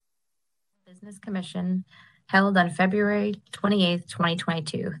Business Commission held on February 28th,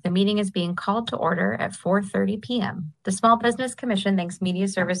 2022. The meeting is being called to order at 4:30 p.m. The Small Business Commission thanks Media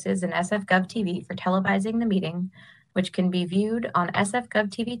Services and SF Gov TV for televising the meeting, which can be viewed on SF Gov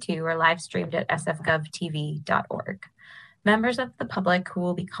TV2 or live streamed at sfgovtv.org. Members of the public who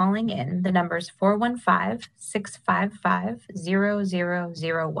will be calling in, the numbers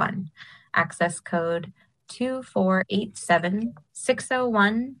 415-655-0001, access code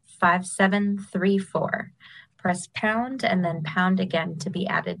 2487-601-5734. Press pound and then pound again to be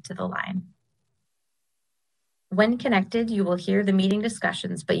added to the line. When connected, you will hear the meeting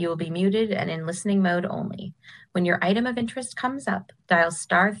discussions, but you will be muted and in listening mode only. When your item of interest comes up, dial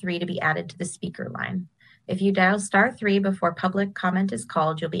 *3 to be added to the speaker line. If you dial *3 before public comment is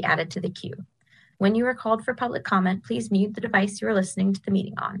called, you'll be added to the queue. When you are called for public comment, please mute the device you are listening to the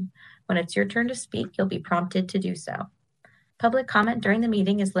meeting on. When it's your turn to speak, you'll be prompted to do so. Public comment during the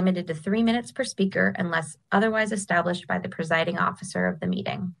meeting is limited to 3 minutes per speaker unless otherwise established by the presiding officer of the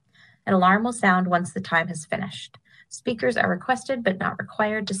meeting. An alarm will sound once the time has finished. Speakers are requested but not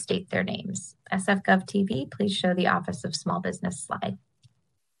required to state their names. SF Gov TV, please show the Office of Small Business slide.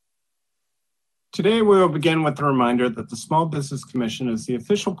 Today, we will begin with a reminder that the Small Business Commission is the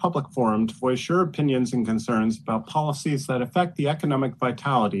official public forum to voice your opinions and concerns about policies that affect the economic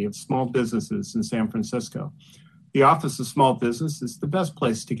vitality of small businesses in San Francisco. The Office of Small Business is the best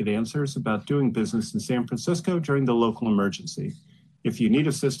place to get answers about doing business in San Francisco during the local emergency. If you need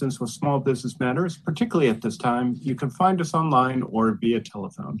assistance with small business matters, particularly at this time, you can find us online or via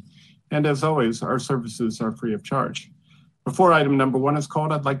telephone. And as always, our services are free of charge. Before item number 1 is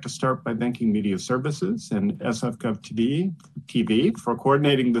called, I'd like to start by thanking Media Services and SF Gov TV for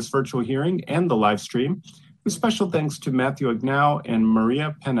coordinating this virtual hearing and the live stream. With special thanks to Matthew Agnau and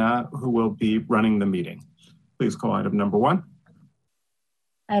Maria Pena, who will be running the meeting. Please call item number 1.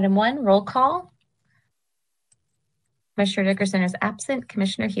 Item 1, roll call. Commissioner Dickerson is absent.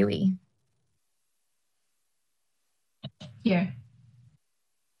 Commissioner Huey. Here.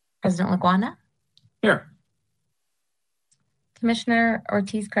 President Laguana. Here. Commissioner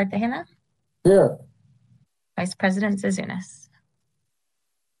Ortiz-Cartagena. Here. Vice President Zouzounis.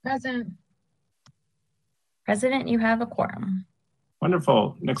 Present. President, you have a quorum.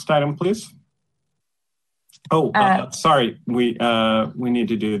 Wonderful. Next item, please. Oh, sorry. We need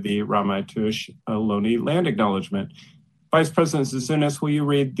to do the Ramaytush Ohlone land acknowledgement. Vice President Zouzounis, will you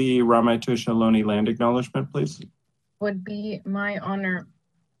read the Ramaytush Ohlone land acknowledgement, please? Would be my honor.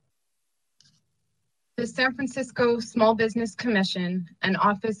 The San Francisco Small Business Commission and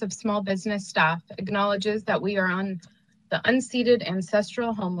Office of Small Business Staff acknowledges that we are on the unceded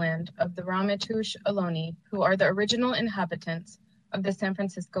ancestral homeland of the Ramaytush Ohlone, who are the original inhabitants of the San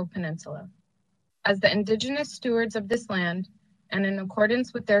Francisco Peninsula. As the indigenous stewards of this land, and in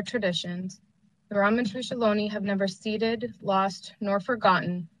accordance with their traditions, the Ramaytush Ohlone have never ceded, lost, nor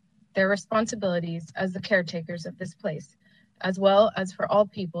forgotten their responsibilities as the caretakers of this place, as well as for all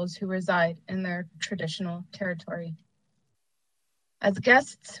peoples who reside in their traditional territory. As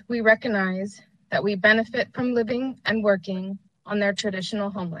guests, we recognize that we benefit from living and working on their traditional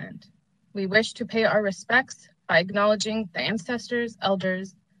homeland. We wish to pay our respects by acknowledging the ancestors,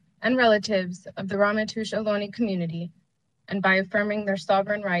 elders, and relatives of the Ramaytush Ohlone community, and by affirming their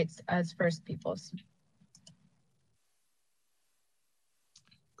sovereign rights as First Peoples.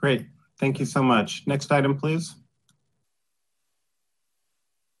 Great, thank you so much. Next item, please.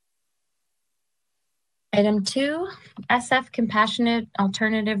 Item 2, SF Compassionate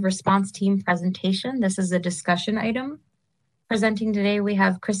Alternative Response Team presentation. This is a discussion item. Presenting today, we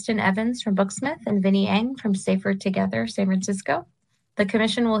have Kristen Evans from Booksmith and Vinnie Eng from Safer Together, San Francisco. The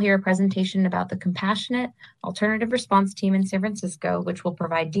Commission will hear a presentation about the Compassionate Alternative Response Team in San Francisco, which will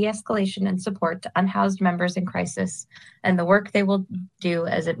provide de-escalation and support to unhoused members in crisis and the work they will do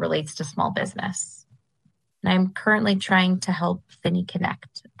as it relates to small business. And I'm currently trying to help Vinnie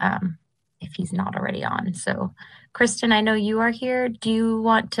connect if he's not already on. So, Kristen, I know you are here. Do you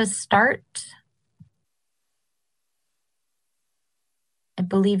want to start? I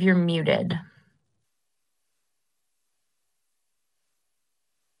believe you're muted.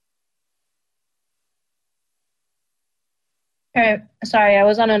 Okay, sorry, I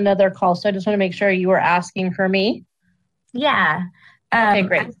was on another call, so I just want to make sure you were asking for me. Yeah. Okay,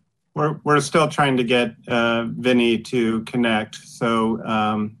 great. We're still trying to get Vinnie to connect, so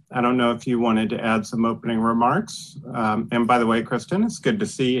I don't know if you wanted to add some opening remarks. And by the way, Kristen, it's good to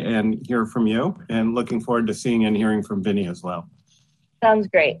see and hear from you, and looking forward to seeing and hearing from Vinnie as well. Sounds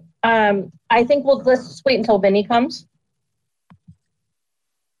great. I think let's just wait until Vinnie comes.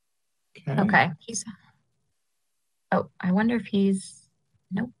 Okay. Oh, I wonder if he's,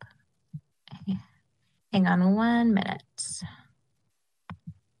 nope. Hang on 1 minute. It's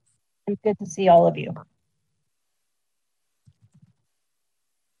good to see all of you.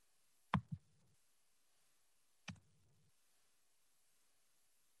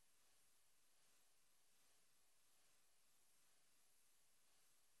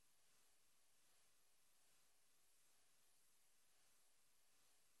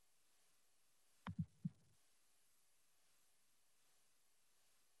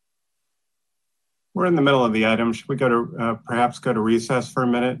 We're in the middle of the item. Should we go to perhaps go to recess for a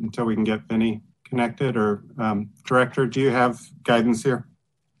minute until we can get Vinny connected? Or Director, do you have guidance here?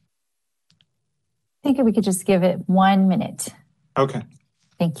 I think we could just give it 1 minute. Okay.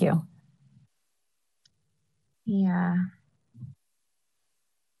 Thank you. Yeah.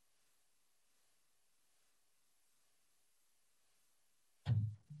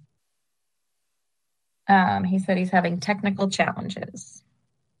 He said he's having technical challenges.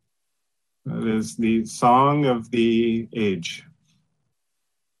 That is the song of the age.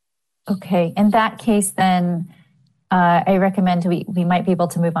 Okay, in that case, then I recommend we might be able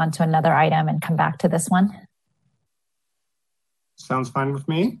to move on to another item and come back to this one. Sounds fine with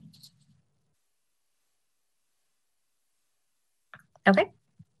me. Okay.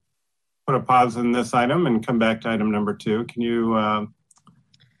 Put a pause in this item and come back to item number 2. Can you, why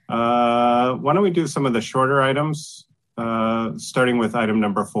don't we do some of the shorter items, starting with item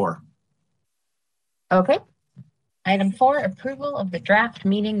number 4. Okay. Item 4, approval of the draft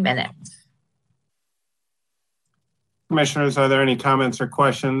meeting minutes. Commissioners, are there any comments or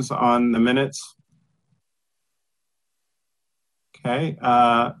questions on the minutes? Okay.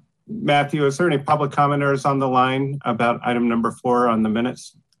 Matthew, is there any public commenters on the line about item number 4 on the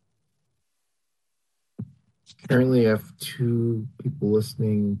minutes? Currently, I have 2 people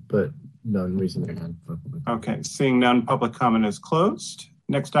listening, but none raising their hand. Okay, seeing none, public comment is closed.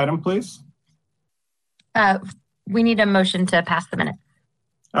 Next item, please. We need a motion to pass the minutes.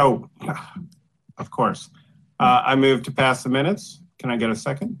 Oh, of course. I move to pass the minutes. Can I get a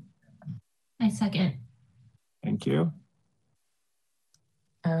second? I second. Thank you.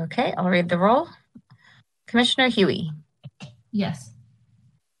 Okay, I'll read the roll. Commissioner Huey. Yes.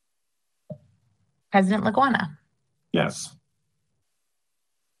 President Laguana. Yes.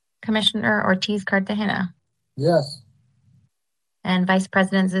 Commissioner Ortiz Cartagena. Yes. And Vice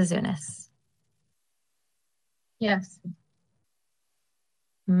President Zouzounis. Yes.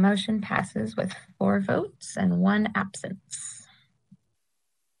 Motion passes with 4 votes and 1 absence.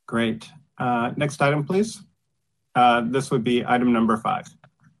 Great. Next item, please. This would be item number 5.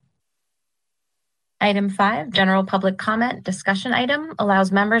 Item 5, general public comment discussion item,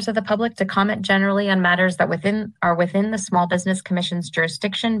 allows members of the public to comment generally on matters that are within the Small Business Commission's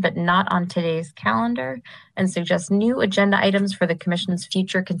jurisdiction, but not on today's calendar, and suggests new agenda items for the Commission's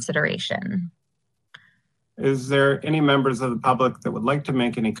future consideration. Is there any members of the public that would like to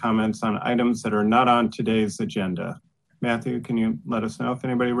make any comments on items that are not on today's agenda? Matthew, can you let us know if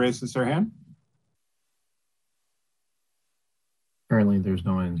anybody raises their hand? Currently, there's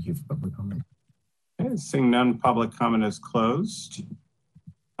no one in queue for public comment. Okay, seeing none, public comment is closed.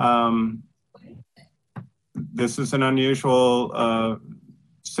 This is an unusual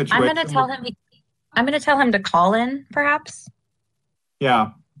situation. I'm going to tell him to call in, perhaps.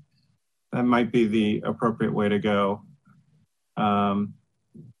 Yeah, that might be the appropriate way to go. I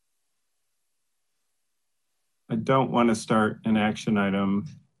don't want to start an action item.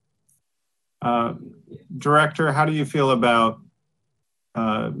 Director, how do you feel about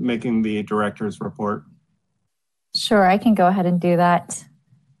making the director's report? Sure, I can go ahead and do that.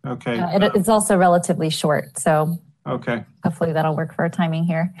 Okay. It's also relatively short, so okay. Hopefully that'll work for our timing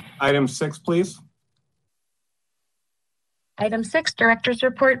here. Item 6, please. Item 6, director's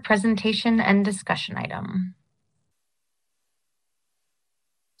report, presentation and discussion item.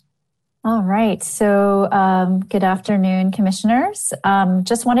 All right, so good afternoon, commissioners.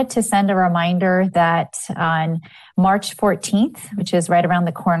 Just wanted to send a reminder that on March 14th, which is right around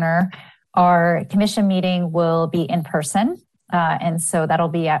the corner, our commission meeting will be in person. And so that'll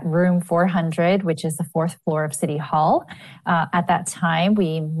be at room 400, which is the 4th floor of City Hall. At that time,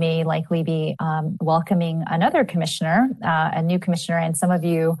 we may likely be welcoming another commissioner, a new commissioner, and some of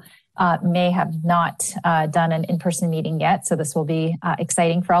you may have not done an in-person meeting yet. So this will be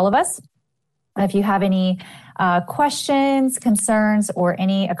exciting for all of us. If you have any questions, concerns, or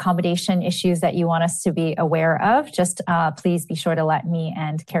any accommodation issues that you want us to be aware of, just please be sure to let me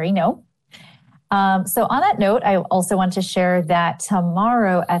and Carrie know. So on that note, I also want to share that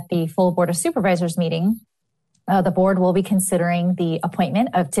tomorrow at the full Board of Supervisors meeting, the board will be considering the appointment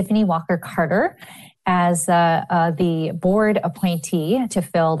of Tiffany Walker Carter as the board appointee to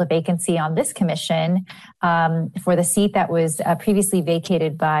fill the vacancy on this commission for the seat that was previously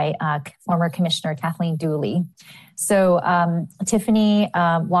vacated by former Commissioner Kathleen Dooley. So Tiffany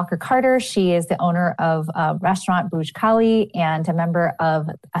Walker Carter, she is the owner of Restaurant Burj Khali and a member of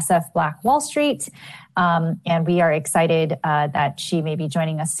SF Black Wall Street. And we are excited that she may be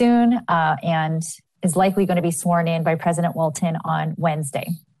joining us soon and is likely going to be sworn in by President Walton on Wednesday.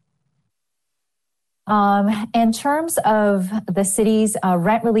 In terms of the city's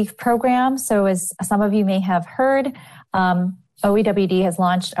rent relief program, so as some of you may have heard, OEWD has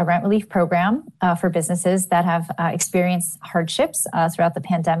launched a rent relief program for businesses that have experienced hardships throughout the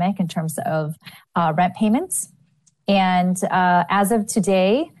pandemic in terms of rent payments. And as of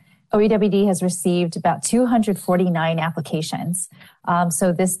today, OEWD has received about 249 applications.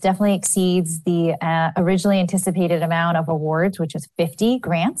 So this definitely exceeds the originally anticipated amount of awards, which is 50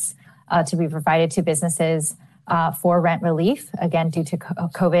 grants to be provided to businesses for rent relief, again, due to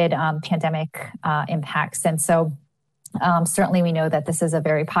COVID pandemic impacts. And so certainly we know that this is a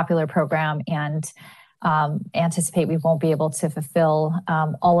very popular program and anticipate we won't be able to fulfill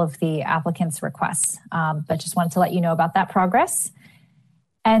all of the applicants' requests, but just wanted to let you know about that progress.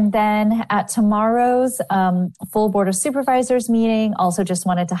 And then at tomorrow's full Board of Supervisors meeting, also just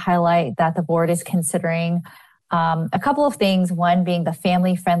wanted to highlight that the board is considering a couple of things, one being the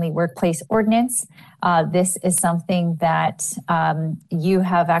family-friendly workplace ordinance. This is something that you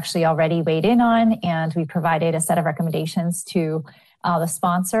have actually already weighed in on, and we provided a set of recommendations to the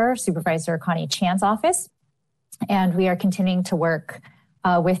sponsor, Supervisor Connie Chan's office. And we are continuing to work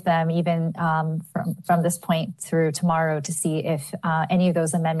with them even from this point through tomorrow to see if any of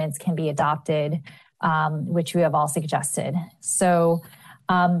those amendments can be adopted, which we have all suggested. So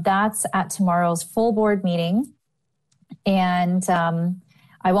that's at tomorrow's full board meeting. And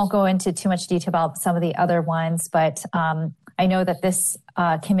I won't go into too much detail about some of the other ones, but I know that this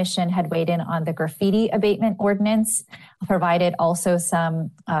commission had weighed in on the graffiti abatement ordinance, provided also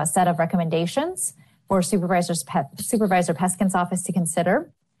some set of recommendations for Supervisor Peskin's office to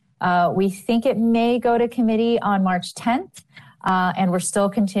consider. We think it may go to committee on March 10th, and we're still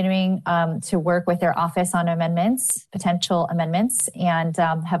continuing to work with their office on amendments, potential amendments, and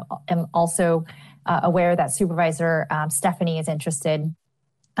am also aware that Supervisor Stephanie is interested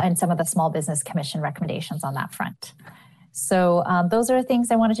in some of the Small Business Commission recommendations on that front. So those are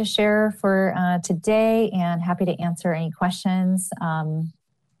things I wanted to share for today, and happy to answer any questions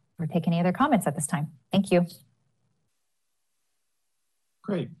or take any other comments at this time. Thank you.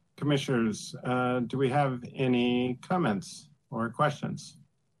 Great. Commissioners, do we have any comments or questions?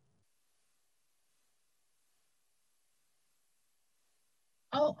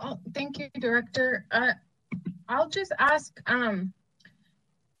 Oh, thank you, Director. I'll just ask,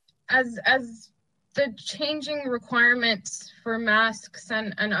 as the changing requirements for masks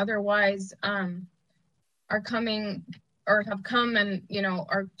and otherwise are coming or have come and, you know,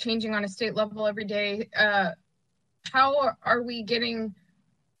 are changing on a state level every day, how are we getting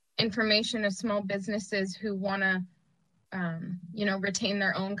information of small businesses who want to, you know, retain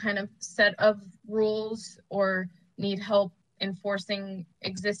their own kind of set of rules or need help enforcing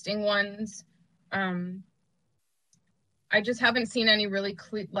existing ones? I just haven't seen any really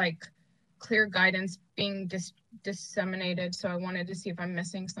clear guidance being disseminated, so I wanted to see if I'm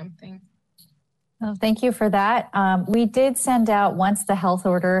missing something. Well, thank you for that. We did send out, once the health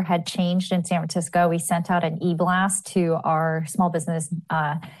order had changed in San Francisco, we sent out an e-blast to our small business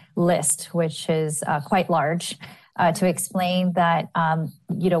list, which is quite large, to explain that,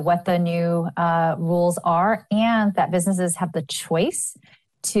 you know, what the new rules are and that businesses have the choice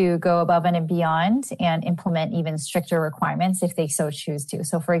to go above and beyond and implement even stricter requirements if they so choose to.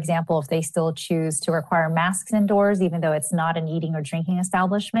 So for example, if they still choose to require masks indoors, even though it's not an eating or drinking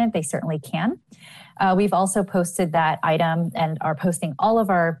establishment, they certainly can. We've also posted that item and are posting all of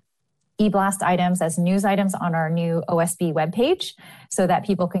our e-blast items as news items on our new OSB webpage so that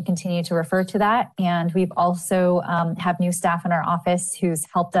people can continue to refer to that. And we've also have new staff in our office who's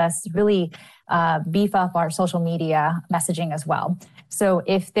helped us really beef up our social media messaging as well. So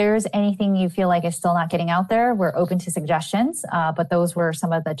if there's anything you feel like is still not getting out there, we're open to suggestions, but those were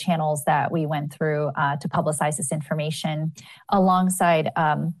some of the channels that we went through to publicize this information alongside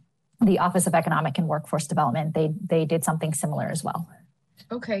the Office of Economic and Workforce Development. They did something similar as well.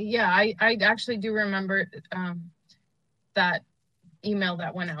 Okay, yeah, I actually do remember that email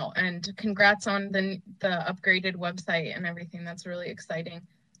that went out, and congrats on the upgraded website and everything. That's really exciting.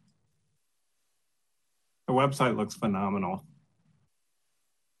 The website looks phenomenal.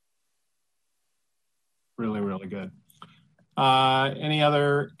 Really, really good. Any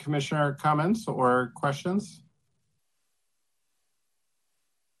other commissioner comments or questions?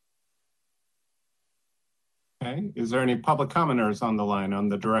 Okay, is there any public commenters on the line on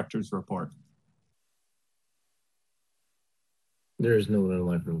the director's report? There is no one in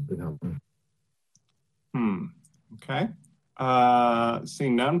line for the comment. Okay.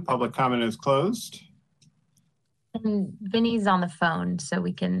 Seeing none, public comment is closed. And Vinny's on the phone, so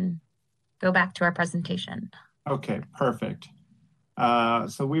we can go back to our presentation. Okay, perfect.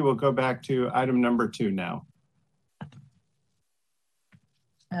 So we will go back to item number 2 now.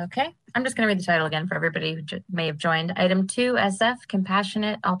 Okay, I'm just going to read the title again for everybody who may have joined. Item 2, SF,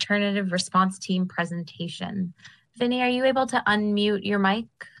 Compassionate Alternative Response Team Presentation. Vinny, are you able to unmute your mic?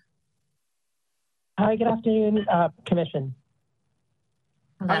 Hi, good afternoon, Commission.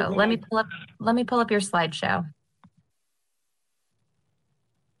 Hello. Let me pull up your slideshow.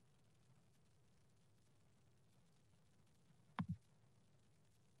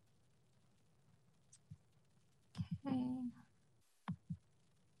 Okay.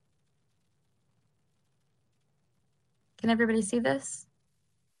 Can everybody see this?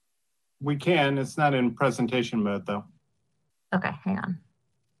 We can. It's not in presentation mode, though. Okay, hang on.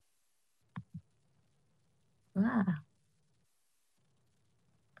 Ah.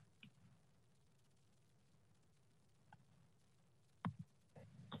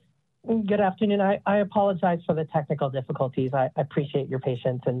 Good afternoon. I apologize for the technical difficulties. I appreciate your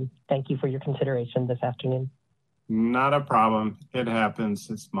patience and thank you for your consideration this afternoon. Not a problem. It happens.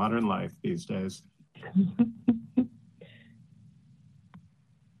 It's modern life these days. Hold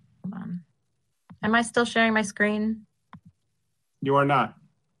on. Am I still sharing my screen? You are not.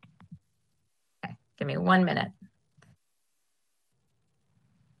 Okay, give me 1 minute.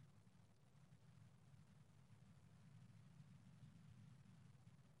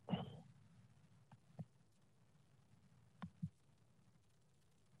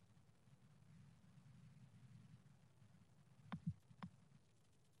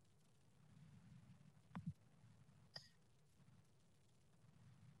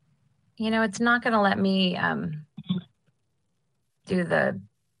 You know, it's not going to let me do the.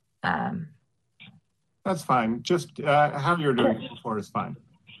 That's fine. Just how you're doing before is fine.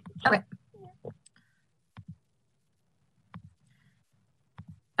 Okay.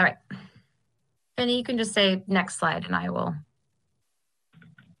 All right. Vinny, you can just say next slide and I will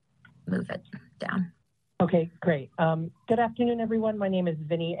move it down. Okay, great. Good afternoon, everyone. My name is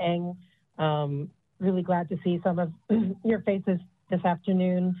Vinny Eng. Really glad to see some of your faces this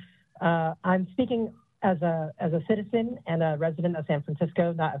afternoon. I'm speaking as a citizen and a resident of San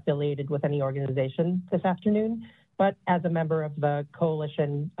Francisco, not affiliated with any organization this afternoon, but as a member of the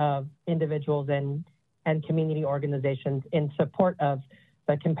coalition of individuals and community organizations in support of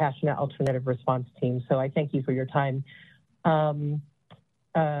the Compassionate Alternative Response Team. So I thank you for your time.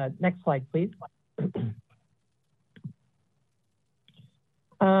 Next slide, please.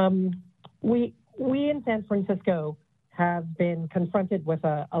 We in San Francisco have been confronted with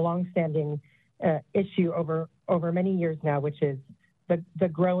a longstanding issue over many years now, which is the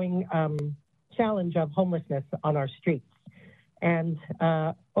growing challenge of homelessness on our streets. And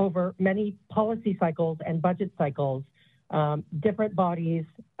over many policy cycles and budget cycles, different bodies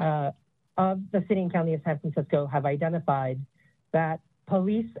of the city and county of San Francisco have identified that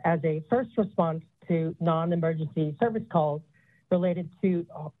police as a first response to non-emergency service calls related to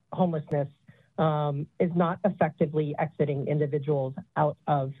homelessness is not effectively exiting individuals out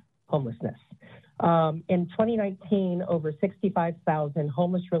of homelessness. In 2019, over 65,000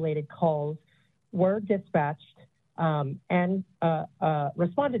 homeless-related calls were dispatched and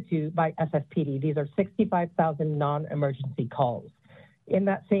responded to by SFPD. These are 65,000 non-emergency calls. In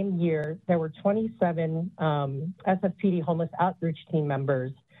that same year, there were 27 SFPD homeless outreach team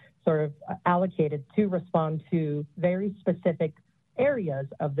members sort of allocated to respond to very specific areas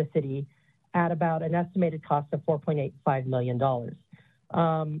of the city at about an estimated cost of $4.85 million.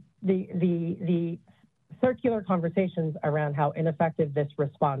 The circular conversations around how ineffective this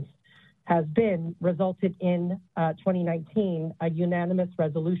response has been resulted in 2019 a unanimous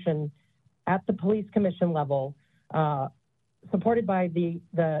resolution at the police commission level, supported by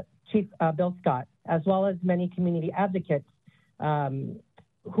the Chief Bill Scott, as well as many community advocates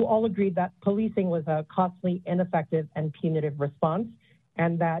who all agreed that policing was a costly, ineffective, and punitive response,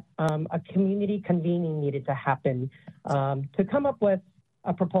 and that a community convening needed to happen to come up with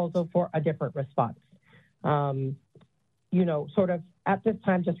a proposal for a different response. You know, sort of at this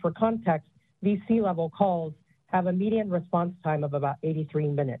time, just for context, these C-level calls have a median response time of about 83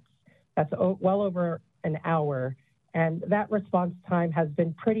 minutes. That's well over an hour. And that response time has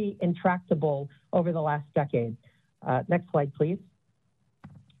been pretty intractable over the last decade. Next slide, please.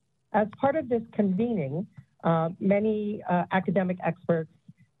 As part of this convening, many academic experts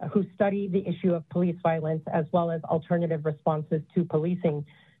who study the issue of police violence as well as alternative responses to policing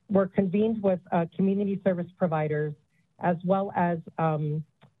were convened with community service providers as well as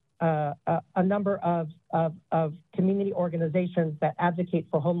a number of community organizations that advocate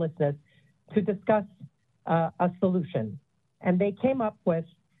for homelessness to discuss a solution. And they came up with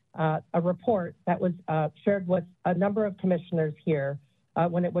a report that was shared with a number of commissioners here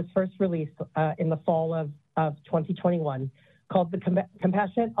when it was first released in the fall of 2021, called the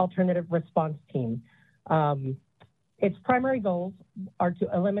Compassionate Alternative Response Team. Its primary goals are to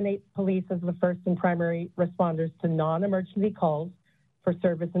eliminate police as the first and primary responders to non-emergency calls for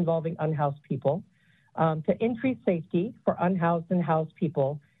service involving unhoused people, to increase safety for unhoused and housed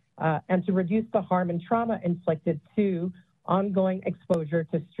people, and to reduce the harm and trauma inflicted to ongoing exposure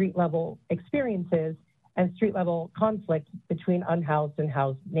to street-level experiences and street-level conflict between unhoused and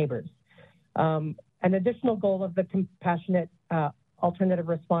housed neighbors. An additional goal of the Compassionate Alternative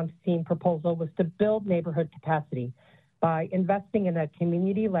Response Team proposal was to build neighborhood capacity by investing in a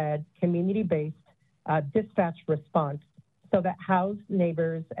community-led, community-based dispatch response so that housed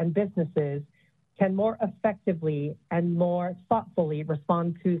neighbors and businesses can more effectively and more thoughtfully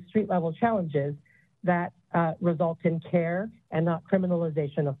respond to street-level challenges that result in care and not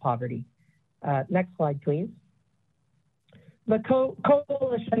criminalization of poverty. Next slide, please. The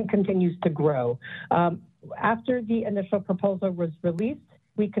coalition continues to grow. After the initial proposal was released,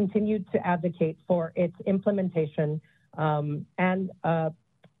 we continued to advocate for its implementation and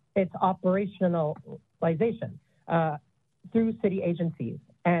its operationalization through city agencies.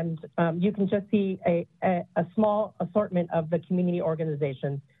 And you can just see a small assortment of the community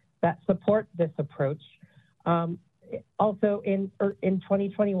organizations that support this approach. Also in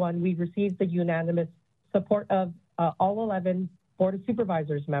 2021, we received the unanimous support of all 11 Board of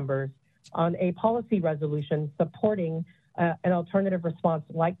Supervisors members on a policy resolution supporting an alternative response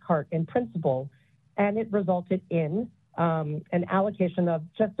like CART in principle, and it resulted in an allocation of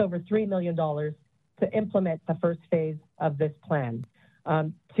just over $3 million to implement the first phase of this plan.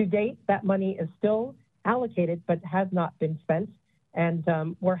 To date, that money is still allocated but has not been spent, and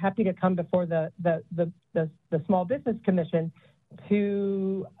we're happy to come before the Small Business Commission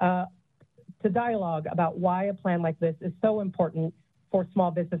to dialogue about why a plan like this is so important for small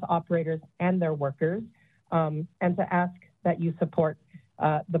business operators and their workers, and to ask that you support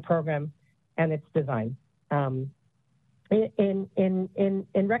the program and its design. In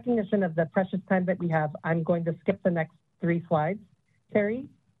recognition of the precious time that we have, I'm going to skip the next 3 slides. Terry?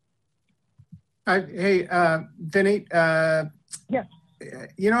 Hey, Vinny. Yes.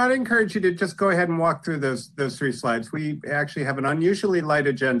 You know, I'd encourage you to just go ahead and walk through those 3 slides. We actually have an unusually light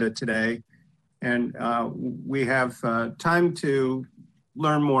agenda today, and we have time to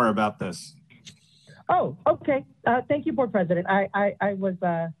learn more about this. Oh, okay. Thank you, Board President. I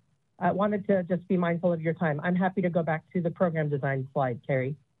wanted to just be mindful of your time. I'm happy to go back to the program design slide,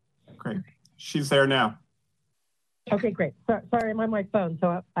 Terry. Great. She's there now. Okay, great. Sorry, I'm on my phone,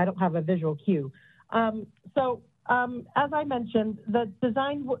 so I don't have a visual cue. As I mentioned,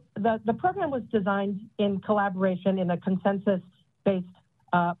 the program was designed in collaboration in a consensus-based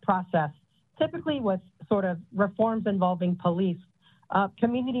process, typically with sort of reforms involving police.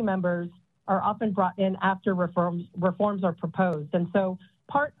 Community members are often brought in after reforms are proposed. And so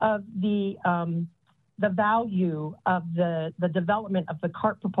part of the value of the development of the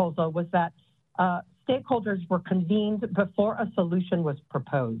CART proposal was that stakeholders were convened before a solution was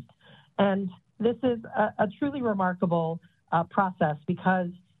proposed. And this is a truly remarkable process because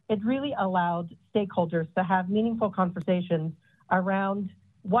it really allowed stakeholders to have meaningful conversations around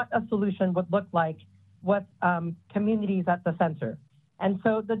what a solution would look like with communities at the center. And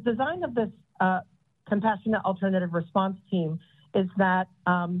so the design of this Compassionate Alternative Response Team is that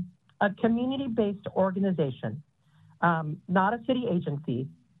a community-based organization, not a city agency,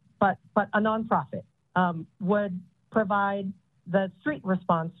 but a nonprofit, would provide the street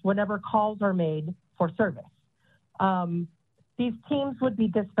response whenever calls are made for service. These teams would be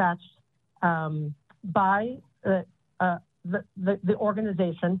dispatched by the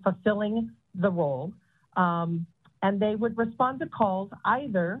organization fulfilling the role, and they would respond to calls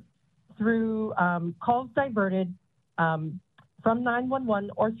either through calls diverted from 911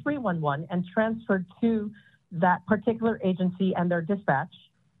 or 311 and transferred to that particular agency and their dispatch,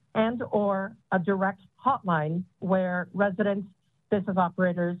 and or a direct hotline where residents, business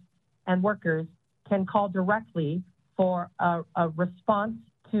operators, and workers can call directly for a response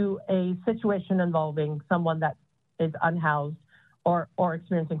to a situation involving someone that is unhoused or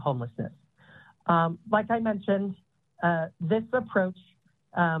experiencing homelessness. Like I mentioned, this approach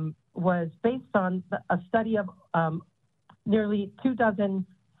was based on a study of nearly 24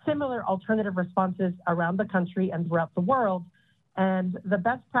 similar alternative responses around the country and throughout the world. And the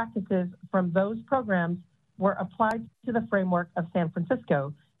best practices from those programs were applied to the framework of San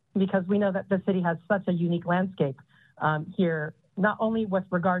Francisco, because we know that the city has such a unique landscape here, not only with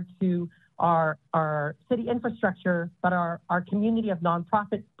regard to our city infrastructure, but our community of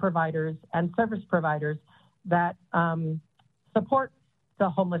nonprofit providers and service providers that support the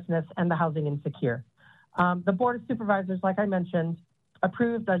homelessness and the housing insecure. The Board of Supervisors, like I mentioned,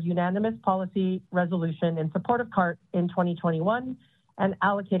 approved a unanimous policy resolution in support of CART in 2021 and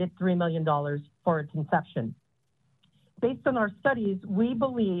allocated $3 million for its inception. Based on our studies, we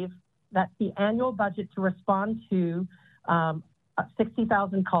believe that the annual budget to respond to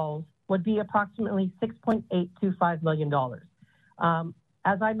 60,000 calls would be approximately $6.825 million.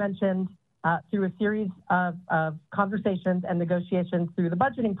 As I mentioned, through a series of conversations and negotiations through the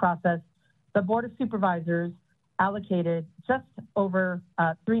budgeting process, the Board of Supervisors allocated just over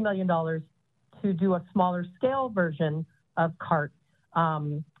 $3 million to do a smaller scale version of CART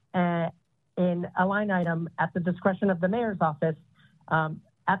in a line item at the discretion of the mayor's office.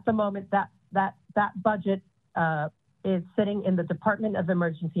 At the moment, that budget is sitting in the Department of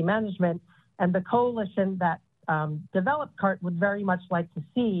Emergency Management, and the coalition that developed CART would very much like to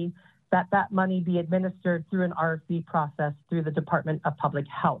see that money be administered through an RFP process through the Department of Public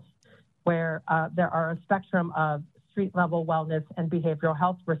Health, where there are a spectrum of street-level wellness and behavioral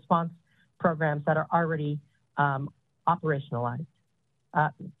health response programs that are already operationalized.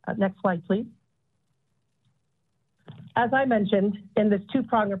 Next slide, please. As I mentioned, in this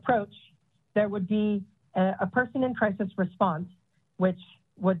two-prong approach, there would be a person in crisis response, which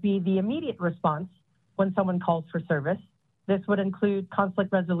would be the immediate response when someone calls for service. This would include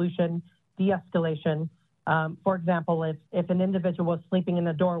conflict resolution, de-escalation. For example, if an individual was sleeping in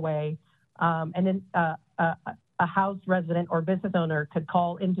the doorway, and then a housed resident or business owner could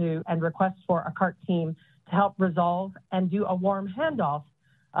call into and request for a CART team to help resolve and do a warm handoff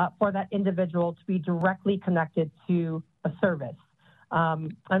for that individual to be directly connected to a service.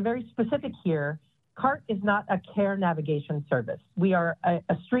 I'm very specific here. CART is not a care navigation service. We are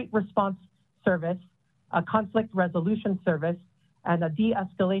a street response service, a conflict resolution service, and a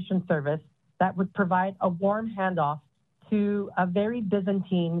de-escalation service that would provide a warm handoff to a very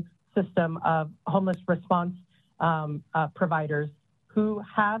Byzantine system of homeless response providers who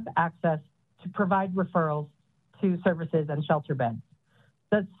have access to provide referrals to services and shelter beds.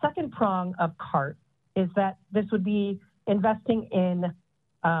 The second prong of CART is that this would be investing in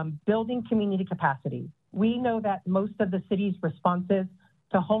building community capacity. We know that most of the city's responses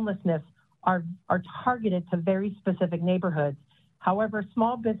to homelessness are targeted to very specific neighborhoods. However,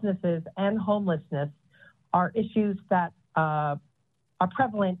 small businesses and homelessness are issues that are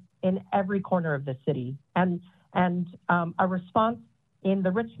prevalent in every corner of the city. And a response in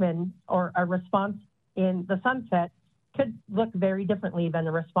the Richmond or a response in the Sunset could look very differently than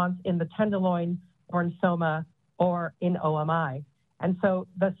a response in the Tenderloin or in Soma or in OMI. And so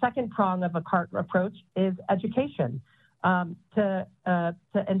the second prong of a CART approach is education, to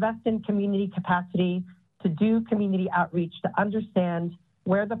invest in community capacity, to do community outreach, to understand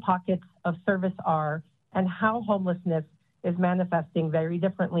where the pockets of service are and how homelessness is manifesting very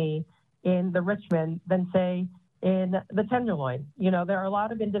differently in the Richmond than, say, in the Tenderloin. You know, there are a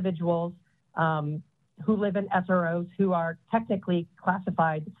lot of individuals who live in SROs who are technically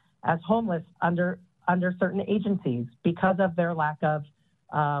classified as homeless under certain agencies because of their lack of,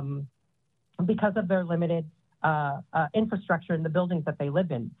 because of their limited infrastructure in the buildings that they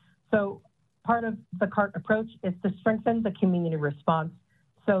live in. So part of the CART approach is to strengthen the community response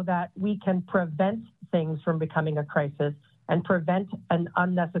so that we can prevent things from becoming a crisis and prevent an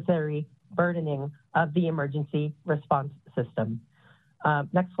unnecessary burdening of the emergency response system.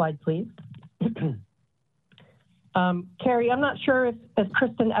 Next slide, please. Carrie, I'm not sure if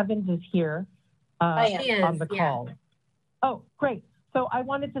Kristen Evans is here on the call. Yeah. Oh, great. So I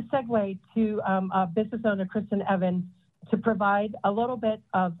wanted to segue to business owner Kristen Evans to provide a little bit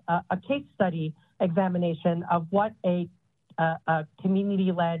of a case study examination of what a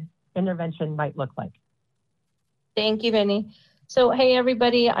community-led intervention might look like. Thank you, Vinny. So, hey,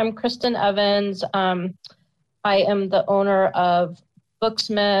 everybody, I'm Kristen Evans. I am the owner of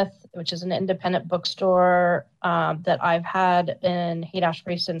Booksmith, which is an independent bookstore that I've had in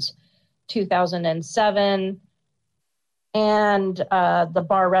Haight-Ashbury since 2007. And the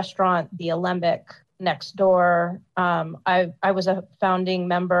bar restaurant, the Alembic, next door. I was a founding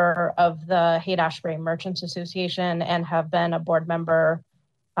member of the Haight-Ashbury Merchants Association and have been a board member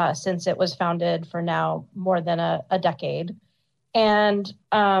since it was founded for now more than a decade. And,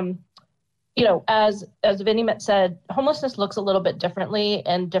 as Vinny said, homelessness looks a little bit differently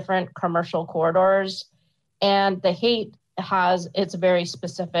in different commercial corridors. And the Haight has its very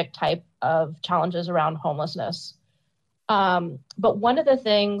specific type of challenges around homelessness. But one of the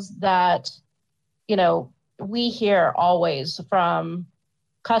things that, we hear always from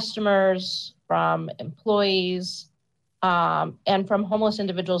customers, from employees, and from homeless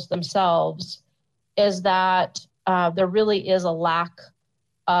individuals themselves is that there really is a lack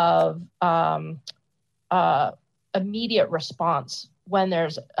of immediate response when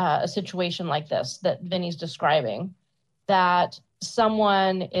there's a situation like this that Vinny's describing, that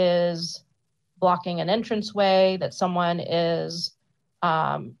someone is blocking an entranceway, that someone is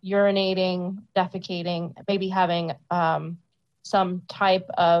urinating, defecating, maybe having some type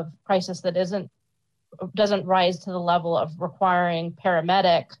of crisis that doesn't rise to the level of requiring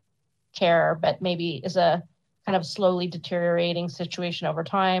paramedic care, but maybe is a kind of slowly deteriorating situation over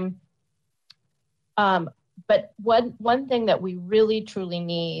time. But one thing that we really truly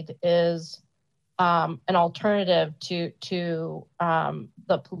need is an alternative to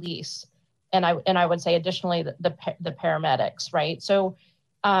the police, and I would say additionally the paramedics, right? So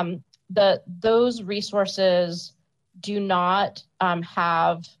those resources do not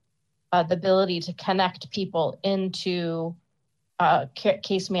have the ability to connect people into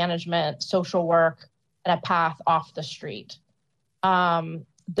case management, social work, and a path off the street.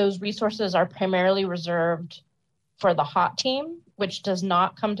 Those resources are primarily reserved for the HOT team, which does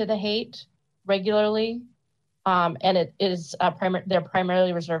not come to the Haight regularly, and it is they're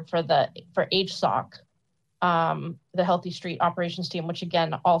primarily reserved for HSOC, the Healthy Street Operations Team, which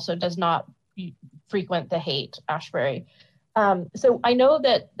again also does not frequent the Haight Ashbury. So I know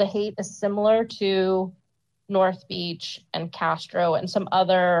that the Haight is similar to North Beach and Castro and some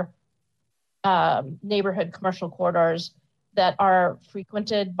other neighborhood commercial corridors that are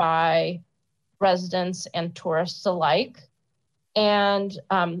frequented by residents and tourists alike. And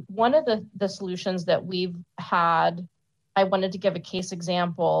one of the solutions that we've had, I wanted to give a case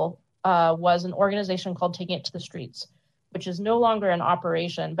example, was an organization called Taking It to the Streets, which is no longer in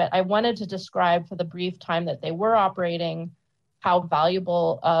operation, but I wanted to describe for the brief time that they were operating how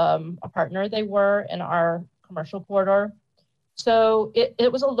valuable a partner they were in our commercial corridor. So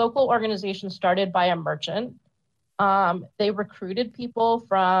it was a local organization started by a merchant. They recruited people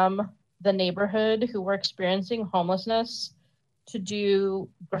from the neighborhood who were experiencing homelessness to do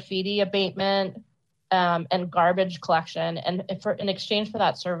graffiti abatement and garbage collection. And in exchange for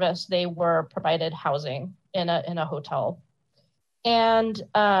that service, they were provided housing in a hotel. And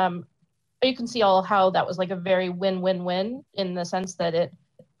you can see all how that was like a very win-win-win in the sense that it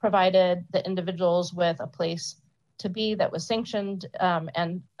provided the individuals with a place to be that was sanctioned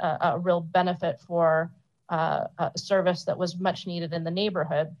and a real benefit for a service that was much needed in the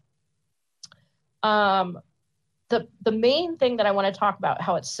neighborhood. The main thing that I want to talk about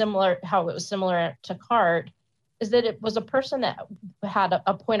how it was similar to CART is that it was a person that had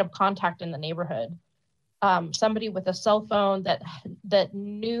a point of contact in the neighborhood. Somebody with a cell phone that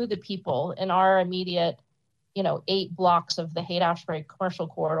knew the people in our immediate, 8 blocks of the Haight-Ashbury commercial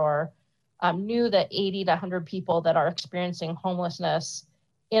corridor, knew the 80 to 100 people that are experiencing homelessness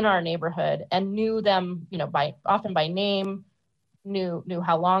in our neighborhood and knew them, often by name, knew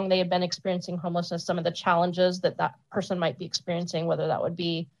how long they had been experiencing homelessness, some of the challenges that person might be experiencing, whether that would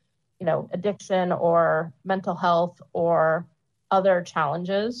be, addiction or mental health or other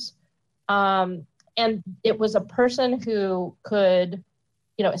challenges. And it was a person who could,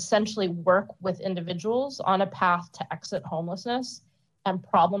 essentially work with individuals on a path to exit homelessness and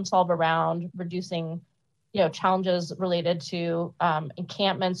problem solve around reducing, challenges related to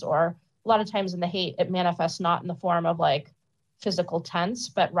encampments, or a lot of times in the Haight, it manifests not in the form of like physical tents,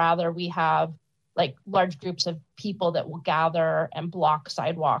 but rather we have like large groups of people that will gather and block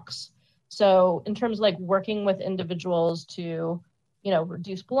sidewalks. So in terms of like working with individuals to,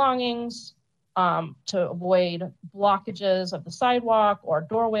 reduce belongings, to avoid blockages of the sidewalk or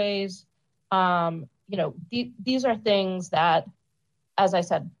doorways, these are things that, as I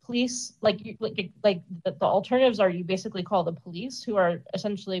said, police, the alternatives are you basically call the police, who are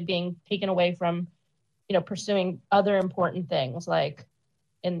essentially being taken away from, pursuing other important things. Like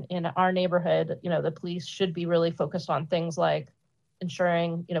in our neighborhood, the police should be really focused on things like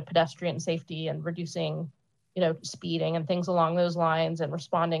ensuring, pedestrian safety and reducing, speeding and things along those lines, and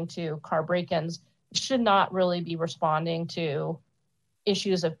responding to car break-ins. Should not really be responding to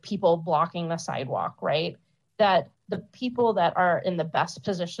issues of people blocking the sidewalk, right? That the people that are in the best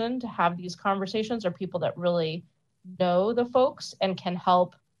position to have these conversations are people that really know the folks and can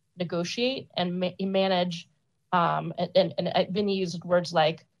help negotiate and manage. And Vinny used words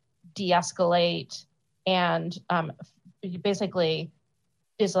like de-escalate, and basically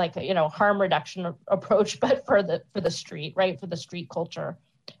is like harm reduction approach, but for the street, right? For the street culture,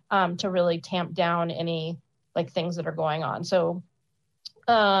 to really tamp down any like things that are going on. So,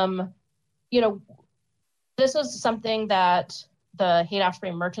 this is something that the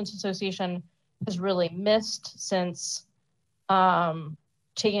Haight-Ashbury Merchants Association has really missed since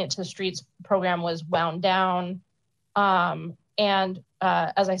Taking It to the Streets program was wound down. And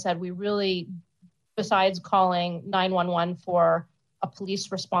as I said, we really, besides calling 911 for a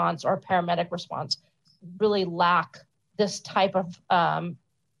police response or a paramedic response, really lack this type of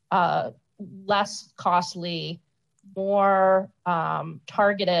less costly, more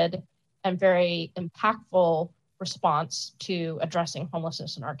targeted and very impactful response to addressing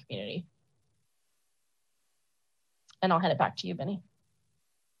homelessness in our community. And I'll hand it back to you, Vinny.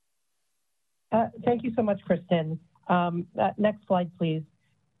 Thank you so much, Kristen. Next slide, please.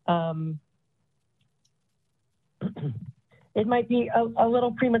 It might be a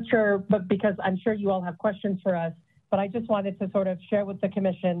little premature, but because I'm sure you all have questions for us, but I just wanted to sort of share with the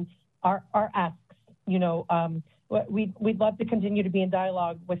commission our asks. We'd love to continue to be in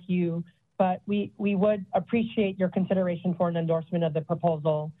dialogue with you, but we would appreciate your consideration for an endorsement of the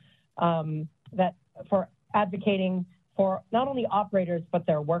proposal, that for advocating for not only operators, but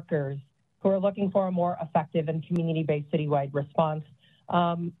their workers who are looking for a more effective and community-based citywide response.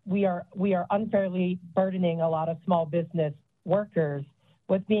 We are unfairly burdening a lot of small business workers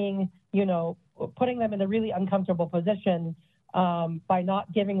with being, putting them in a really uncomfortable position by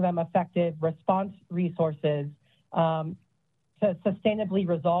not giving them effective response resources to sustainably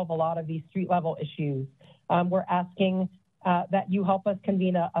resolve a lot of these street level issues. We're asking that you help us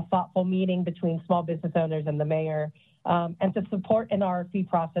convene a thoughtful meeting between small business owners and the mayor, and to support an RFP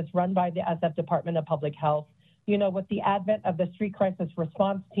process run by the SF Department of Public Health. With the advent of the street crisis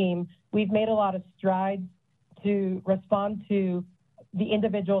response team, we've made a lot of strides to respond to the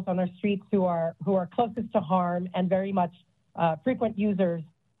individuals on our streets who are closest to harm and very much frequent users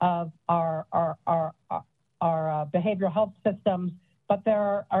of our behavioral health systems. But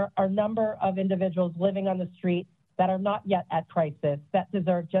there are a number of individuals living on the street that are not yet at crisis, that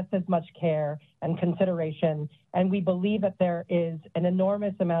deserve just as much care and consideration. And we believe that there is an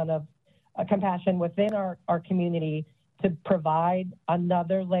enormous amount of compassion within our community to provide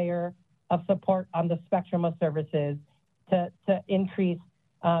another layer of support on the spectrum of services to increase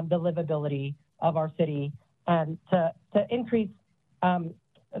the livability of our city, and to increase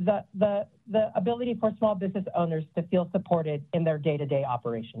the ability for small business owners to feel supported in their day-to-day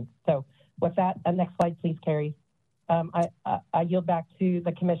operations. So with that, next slide, please, Carrie. I yield back to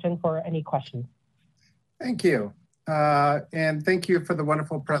the commission for any questions. Thank you. And thank you for the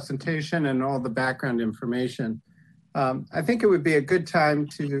wonderful presentation and all the background information. I think it would be a good time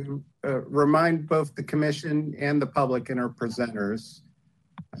to remind both the commission and the public and our presenters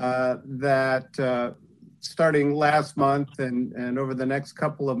that starting last month and over the next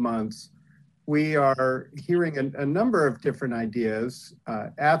couple of months, we are hearing a number of different ideas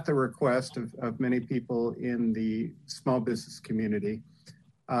at the request of many people in the small business community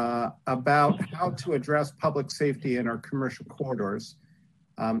about how to address public safety in our commercial corridors.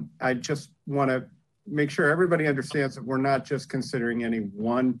 I just want to make sure everybody understands that we're not just considering any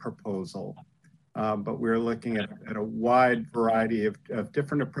one proposal, but we're looking at a wide variety of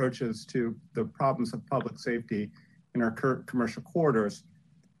different approaches to the problems of public safety in our commercial corridors.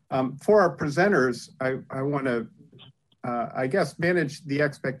 For our presenters, I want to, I guess, manage the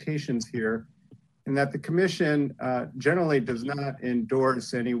expectations here, in that the commission generally does not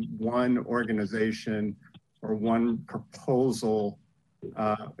endorse any one organization or one proposal.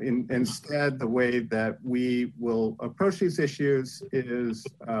 Instead, the way that we will approach these issues is,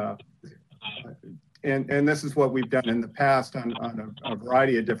 and this is what we've done in the past on a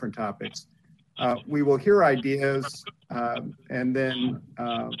variety of different topics. We will hear ideas, and then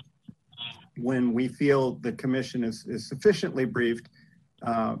when we feel the commission is sufficiently briefed,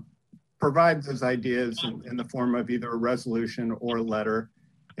 provide those ideas in the form of either a resolution or a letter.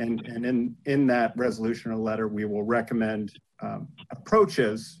 And in that resolution or letter, we will recommend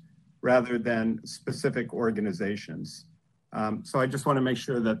approaches rather than specific organizations. So I just want to make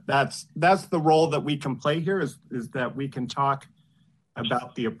sure that that's the role that we can play here, is that we can talk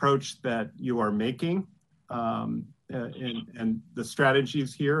about the approach that you are making, and the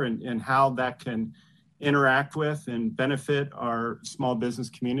strategies here, and how that can interact with and benefit our small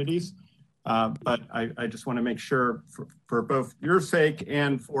business communities. But I just want to make sure for both your sake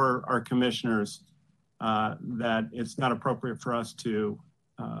and for our commissioners that it's not appropriate for us to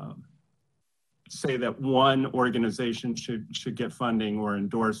say that one organization should get funding or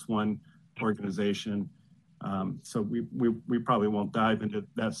endorse one organization. So we probably won't dive into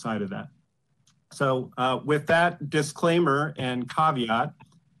that side of that. So with that disclaimer and caveat,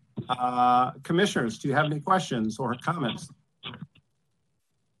 commissioners, do you have any questions or comments?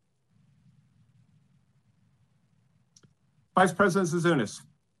 Vice President Zouzounis.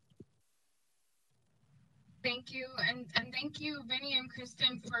 Thank you, and thank you, Vinny and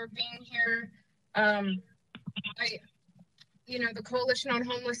Kristen, for being here. The Coalition on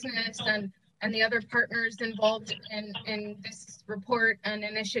Homelessness and the other partners involved in this report and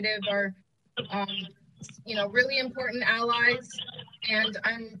initiative are, really important allies, and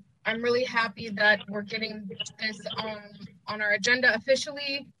I'm really happy that we're getting this on our agenda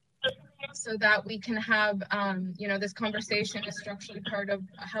officially, so that we can have this conversation is structurally part of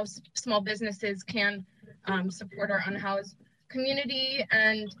how small businesses can support our unhoused community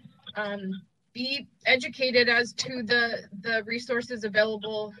and be educated as to the resources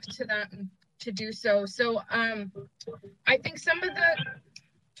available to them to do so. So I think some of the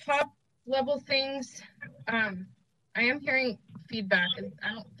top level things, I am hearing feedback.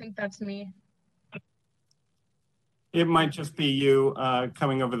 I don't think that's me. It might just be you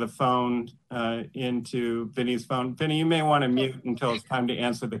coming over the phone into Vinny's phone. Vinny, you may want to mute until it's time to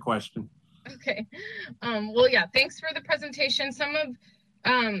answer the question. Okay. Well, yeah, thanks for the presentation. Some of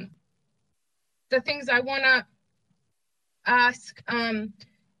the things I want to ask,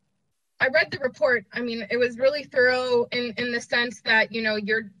 I read the report. I mean, it was really thorough in the sense that,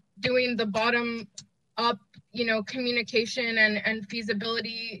 you're doing the bottom up, communication and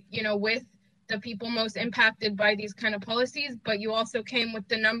feasibility, with the people most impacted by these kind of policies, but you also came with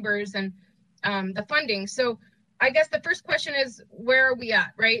the numbers and the funding. So I guess the first question is, where are we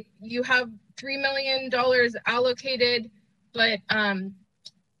at, right? You have $3 million allocated, but,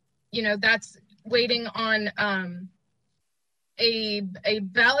 that's waiting on a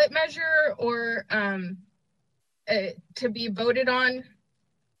ballot measure or to be voted on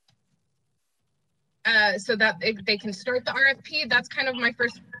so that they can start the RFP. That's kind of my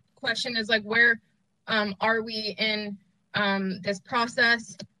first question, is like, where are we in this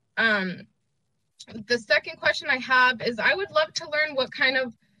process? The second question I have is, I would love to learn what kind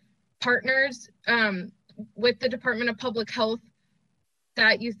of partners with the Department of Public Health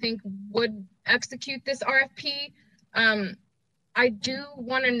that you think would execute this RFP. I do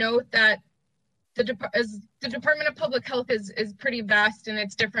want to note that the Department of Public Health is pretty vast in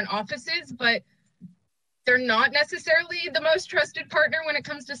its different offices, but they're not necessarily the most trusted partner when it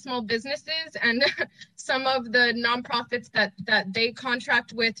comes to small businesses, and some of the nonprofits that they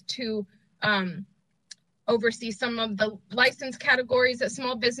contract with to oversee some of the license categories that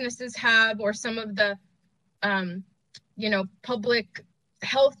small businesses have, or some of the public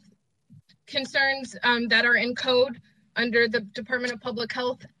health concerns that are in code under the Department of Public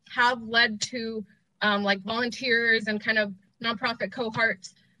Health, have led to like volunteers and kind of nonprofit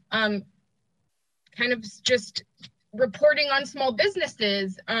cohorts kind of just reporting on small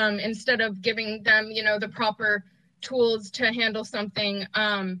businesses instead of giving them, the proper tools to handle something.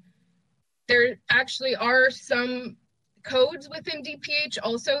 There actually are some codes within DPH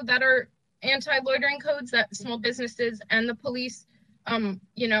also that are anti-loitering codes that small businesses and the police, or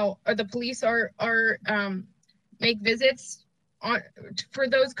the police are make visits on for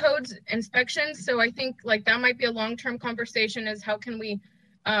those codes inspections. So I think like that might be a long-term conversation, is how can we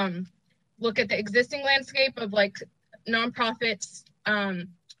look at the existing landscape of like nonprofits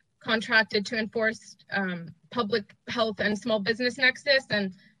contracted to enforce public health and small business nexus,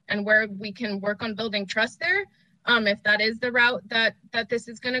 and where we can work on building trust there, if that is the route that this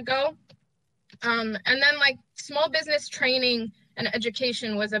is going to go. And then like small business training and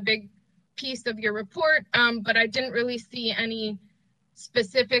education was a big piece of your report, but I didn't really see any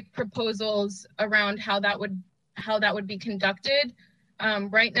specific proposals around how that would be conducted.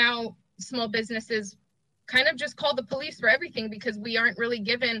 Right now, small businesses kind of just call the police for everything, because we aren't really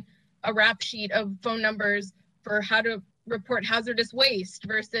given a rap sheet of phone numbers for how to report hazardous waste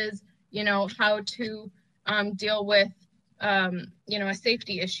versus, how to deal with, a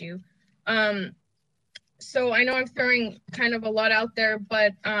safety issue. So I know I'm throwing kind of a lot out there,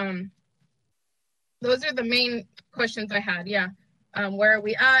 but those are the main questions I had. Yeah. Where are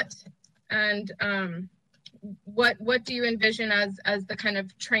we at? And what do you envision as the kind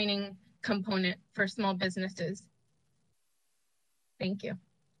of training component for small businesses? Thank you.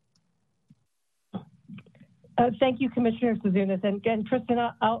 Thank you, Commissioner Zouzounis, and Kristen.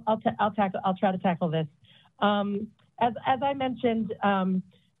 I'll try to tackle this. As I mentioned,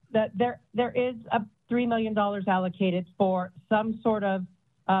 that there is a $3 million allocated for some sort of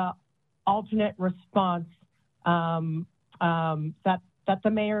alternate response that the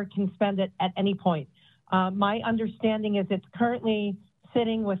mayor can spend it at any point. My understanding is it's currently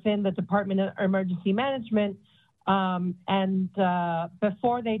sitting within the Department of Emergency Management, and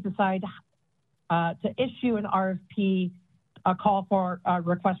before they decide to issue an RFP, a call for a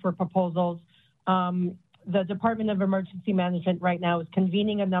request for proposals, the Department of Emergency Management right now is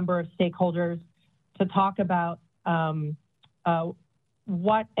convening a number of stakeholders to talk about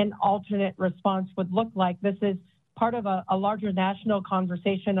what an alternate response would look like. This is part of a larger national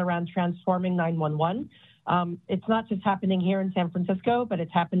conversation around transforming 911. It's not just happening here in San Francisco, but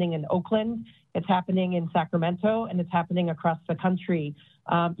it's happening in Oakland, it's happening in Sacramento, and it's happening across the country.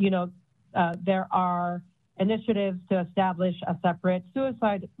 There are initiatives to establish a separate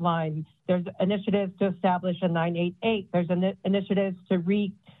suicide line. There's initiatives to establish a 988. There's initiatives to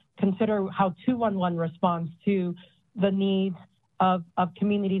reconsider how 211 responds to the needs of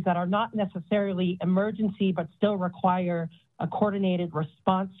communities that are not necessarily emergency, but still require a coordinated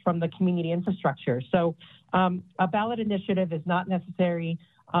response from the community infrastructure. So a ballot initiative is not necessary.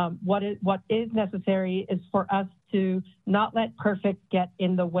 What is necessary is for us to not let perfect get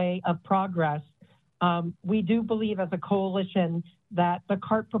in the way of progress. We do believe as a coalition that the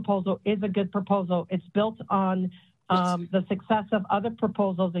CART proposal is a good proposal. It's built on the success of other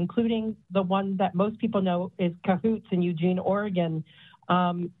proposals, including the one that most people know is Cahoots in Eugene, Oregon,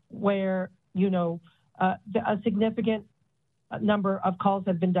 where, a significant number of calls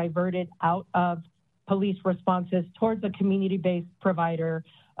have been diverted out of police responses towards a community-based provider.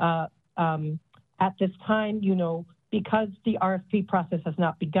 At this time, because the RFP process has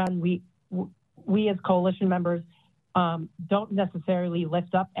not begun, we as coalition members don't necessarily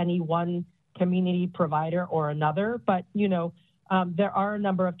lift up any one community provider or another, but there are a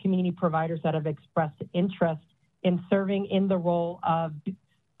number of community providers that have expressed interest in serving in the role of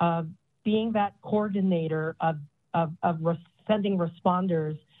being that coordinator of sending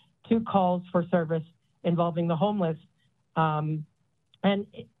responders to calls for service involving the homeless. And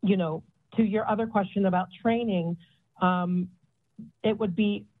to your other question about training, it would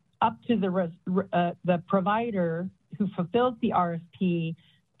be up to the provider who fulfills the RFP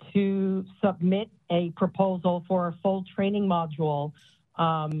to submit a proposal for a full training module.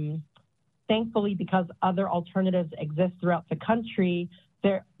 Thankfully, because other alternatives exist throughout the country,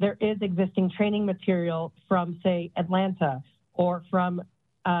 there is existing training material from, say, Atlanta or from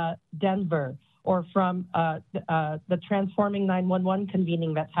Denver or from the Transforming 911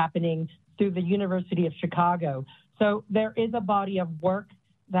 convening that's happening through the University of Chicago. So there is a body of work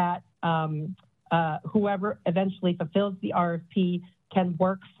that whoever eventually fulfills the RFP can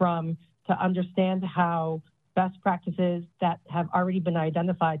work from to understand how best practices that have already been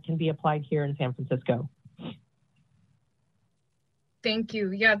identified can be applied here in San Francisco. Thank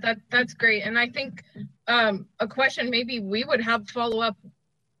you. Yeah, that's great. And I think a question maybe we would have follow up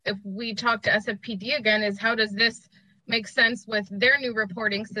if we talk to SFPD again is how does this make sense with their new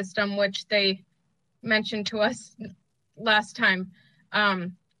reporting system, which they mentioned to us last time.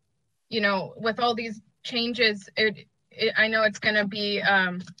 With all these changes, I know it's going to be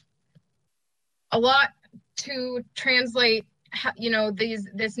a lot to translate,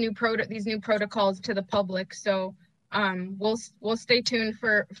 these new protocols to the public. So we'll stay tuned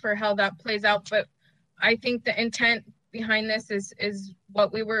for how that plays out. But I think the intent behind this is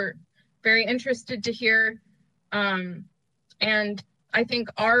what we were very interested to hear. And I think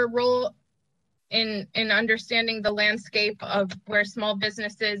our role in understanding the landscape of where small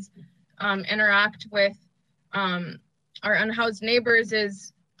businesses interact with our unhoused neighbors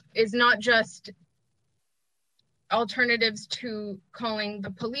is not just alternatives to calling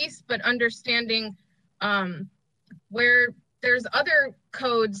the police, but understanding where there's other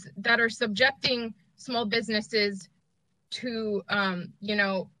codes that are subjecting small businesses to,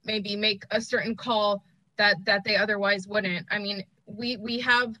 maybe make a certain call that they otherwise wouldn't. I mean, we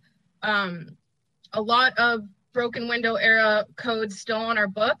have a lot of broken window era codes still on our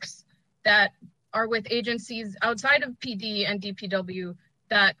books that are with agencies outside of PD and DPW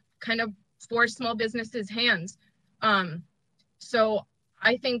that kind of force small businesses' hands. So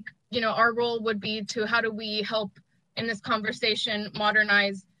I think, our role would be to how do we help in this conversation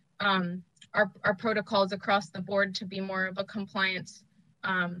modernize our protocols across the board to be more of a compliance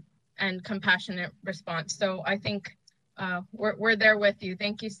and compassionate response. So I think we're there with you.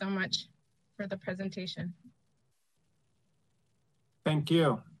 Thank you so much for the presentation. Thank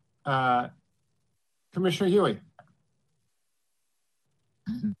you. Commissioner Huey.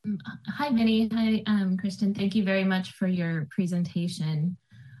 Hi, Vinny. Hi, Kristen. Thank you very much for your presentation.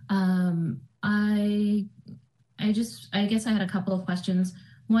 I guess I had a couple of questions.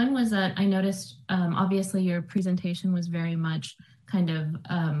 One was that I noticed, obviously your presentation was very much kind of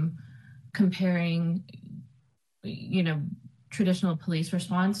comparing, traditional police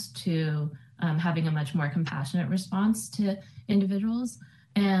response to having a much more compassionate response to individuals.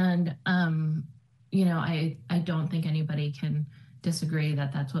 And, I don't think anybody can disagree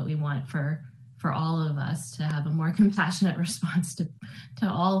that that's what we want for all of us, to have a more compassionate response to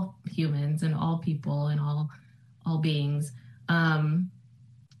all humans and all people and all beings.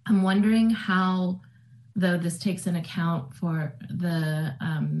 I'm wondering how, though this takes an account for the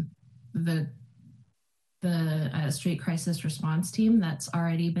street crisis response team that's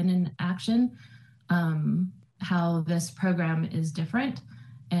already been in action, how this program is different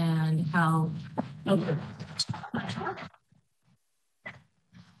and how. Okay.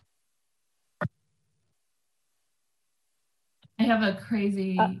 I have a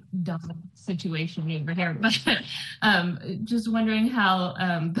crazy dog situation over here, but just wondering how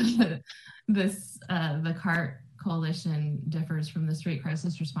the CART coalition differs from the street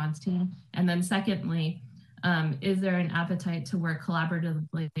crisis response team. And then secondly, is there an appetite to work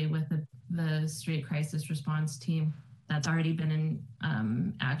collaboratively with the street crisis response team that's already been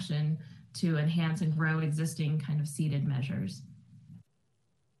in action to enhance and grow existing kind of seeded measures?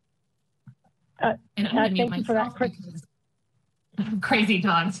 And I'm going to mute myself because crazy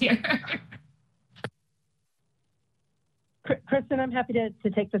dogs here. Kristen, I'm happy to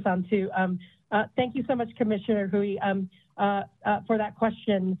take this on too. Thank you so much, Commissioner Hui, for that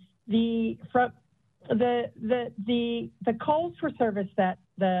question. The calls for service that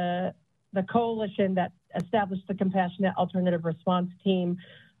the coalition that established the Compassionate Alternative Response Team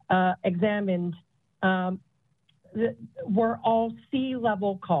examined were all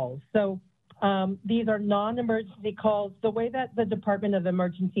C-level calls. So these are non-emergency calls. The way that the Department of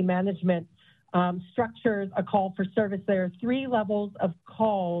Emergency Management structures a call for service, there are 3 levels of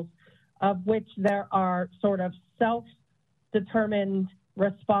calls, of which there are sort of self-determined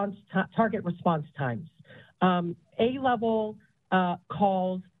target response times. A-level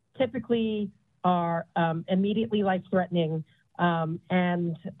calls typically are immediately life-threatening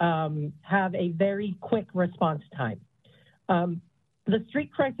and have a very quick response time. The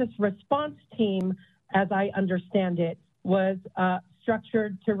Street Crisis Response Team, as I understand it, was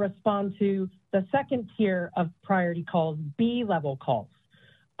structured to respond to the second tier of priority calls, B-level calls.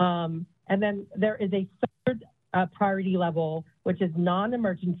 And then there is a third priority level, which is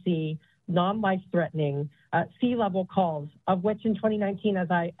non-emergency, non-life-threatening, C-level calls, of which in 2019, as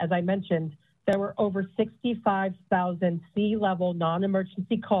I mentioned, there were over 65,000 C-level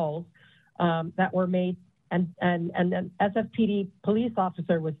non-emergency calls that were made, and an SFPD police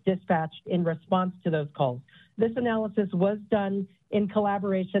officer was dispatched in response to those calls. This analysis was done in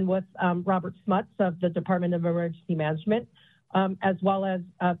collaboration with Robert Smuts of the Department of Emergency Management, as well as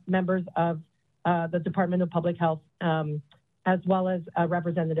members of the Department of Public Health, as well as a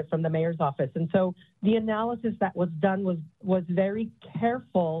representative from the mayor's office. And so the analysis that was done was very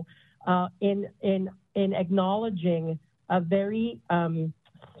careful in acknowledging a very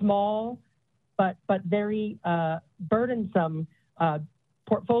small but very burdensome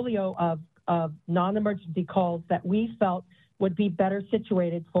portfolio of non-emergency calls that we felt would be better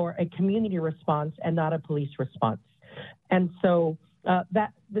situated for a community response and not a police response. And so to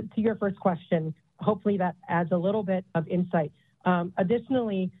your first question, hopefully that adds a little bit of insight.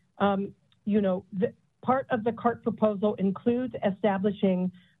 Additionally, part of the CART proposal includes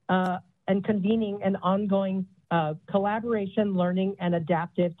establishing and convening an ongoing collaboration, learning, and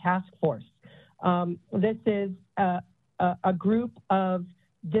adaptive task force. This is a group of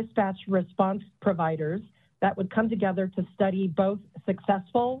dispatch response providers that would come together to study both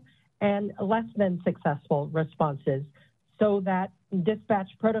successful and less than successful responses so that dispatch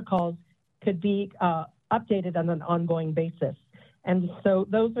protocols could be updated on an ongoing basis. And so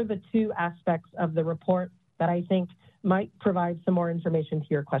those are the 2 aspects of the report that I think might provide some more information to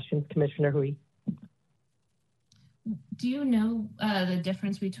your questions, Commissioner Hui. Do you know the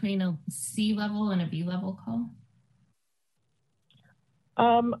difference between a C-level and a B-level call?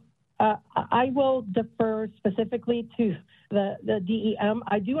 I will defer specifically to the DEM.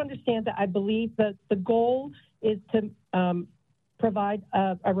 I do understand that I believe that the goal is to provide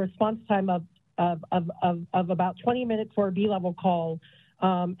a response time of about 20 minutes for a B-level call.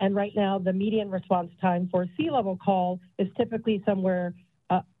 And right now, the median response time for a C-level call is typically somewhere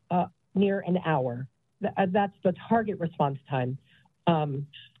near an hour. That's the target response time.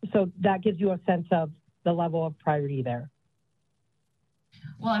 So that gives you a sense of the level of priority there.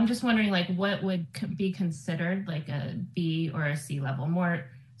 Well, I'm just wondering, like, what would be considered like a B or a C level, more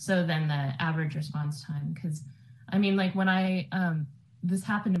so than the average response time? Because, I mean, like when I this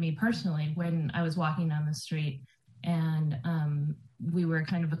happened to me personally when I was walking down the street, and we were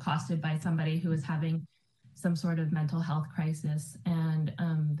kind of accosted by somebody who was having some sort of mental health crisis, and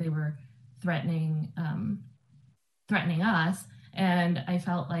they were threatening us. And I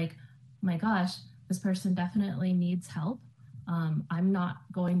felt like, my gosh, this person definitely needs help. I'm not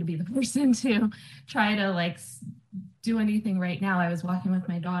going to be the person to try to like do anything right now. I was walking with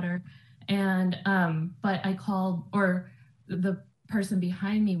my daughter, and but I called, or the person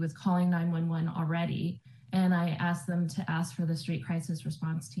behind me was calling 911 already, and I asked them to ask for the street crisis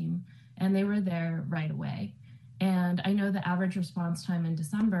response team, and they were there right away. And I know the average response time in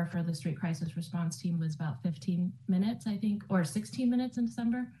December for the street crisis response team was about 15 minutes, I think, or 16 minutes in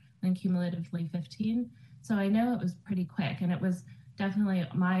December, and cumulatively 15. So I know it was pretty quick, and it was definitely,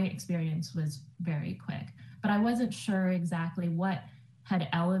 my experience was very quick, but I wasn't sure exactly what had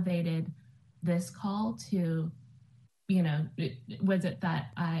elevated this call to, you know, was it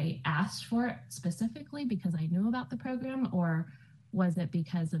that I asked for it specifically because I knew about the program, or was it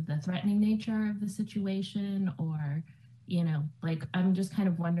because of the threatening nature of the situation? Or, you know, like, I'm just kind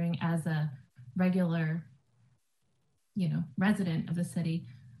of wondering, as a regular, you know, resident of the city,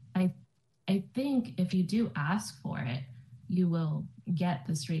 I think if you do ask for it, you will get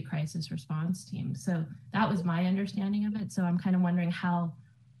the street crisis response team. So that was my understanding of it. So I'm kind of wondering how,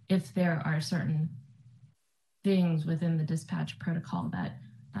 if there are certain things within the dispatch protocol that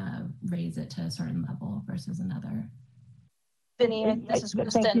raise it to a certain level versus another. Vinny, this is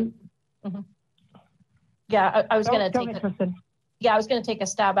Kristen. Mm-hmm. Yeah, I was going to take Kristen. Yeah, I was going to take a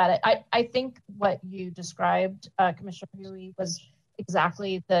stab at it. I think what you described, Commissioner Huey, was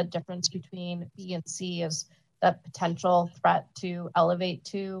exactly the difference between B and C, is the potential threat to elevate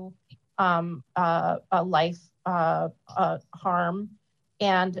to a life harm.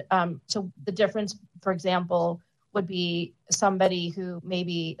 And so the difference, for example, would be somebody who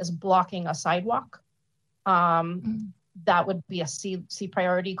maybe is blocking a sidewalk. That would be a C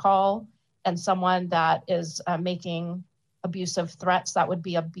priority call. And someone that is making abusive threats, that would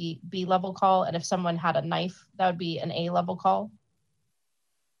be a B level call. And if someone had a knife, that would be an A level call.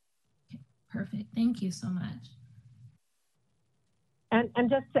 Perfect. Thank you so much. And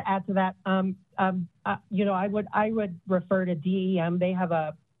just to add to that, you know, I would refer to DEM. They have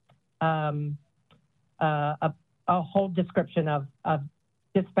a whole description of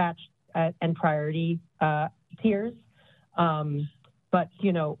dispatch and priority tiers. But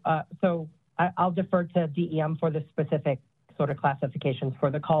you know, so I'll defer to DEM for the specific sort of classifications for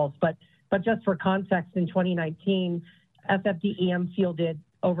the calls. But just for context, in 2019, FFDEM fielded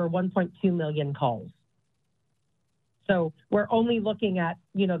over 1.2 million calls. So we're only looking at,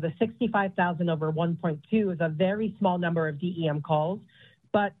 you know, the 65,000 over 1.2 is a very small number of DEM calls,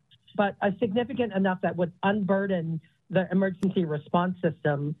 but a significant enough that would unburden the emergency response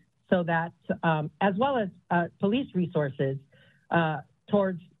system, so that, as well as police resources,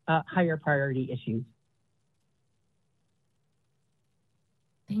 towards higher priority issues.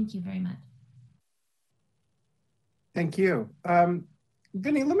 Thank you very much. Thank you.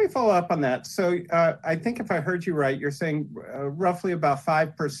 Vinny, let me follow up on that. So I think if I heard you right, you're saying roughly about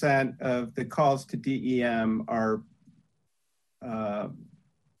 5% of the calls to DEM are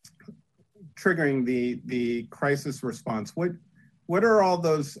triggering the crisis response. What are all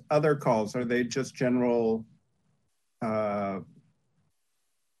those other calls? Are they just general,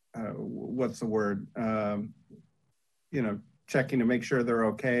 what's the word? You know, checking to make sure they're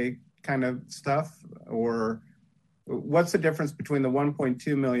okay kind of stuff? Or what's the difference between the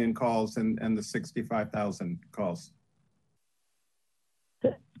 1.2 million calls and the 65,000 calls?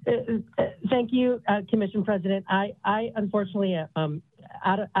 Thank you, Commission President. I unfortunately,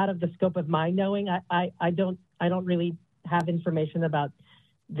 out of the scope of my knowing, I don't really have information about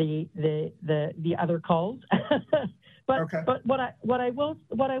the other calls. But okay. But what I will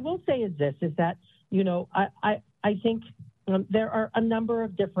say is this: is that, you know, I think there are a number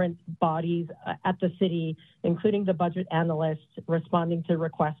of different bodies at the city, including the budget analysts, responding to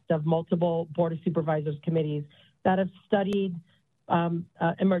requests of multiple Board of Supervisors committees that have studied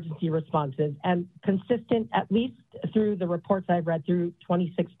emergency responses. And consistent, at least through the reports I've read through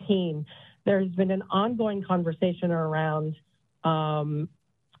 2016, there's been an ongoing conversation around an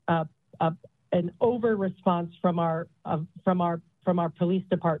over response from our police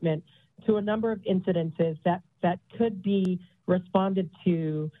department to a number of incidences that could be responded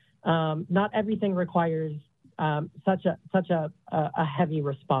to. Not everything requires such a heavy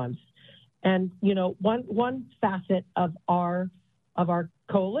response. And you know, one facet of our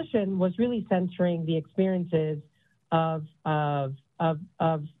coalition was really centering the experiences of of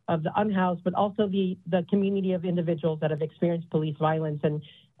the unhoused, but also the community of individuals that have experienced police violence.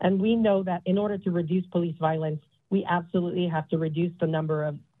 And we know that in order to reduce police violence, we absolutely have to reduce the number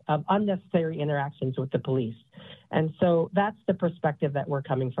of unnecessary interactions with the police. And so that's the perspective that we're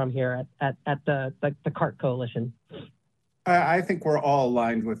coming from here at the CART Coalition. I think we're all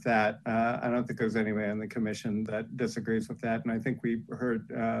aligned with that. I don't think there's anybody on the commission that disagrees with that. And I think we heard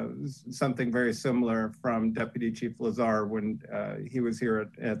something very similar from Deputy Chief Lazar when he was here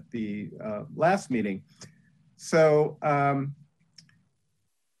at the last meeting. So,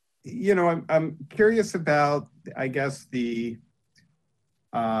 you know, I'm curious about, I guess, the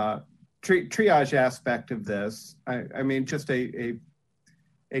triage aspect of this. I mean, just a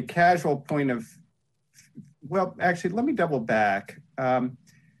casual point of, well, actually, let me double back.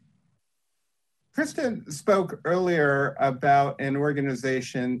 Kristen spoke earlier about an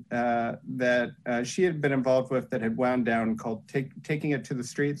organization that she had been involved with that had wound down called Taking It to the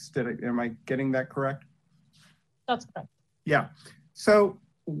Streets. Am I getting that correct? That's correct. Yeah. So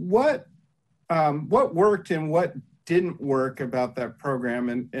what worked and what didn't work about that program,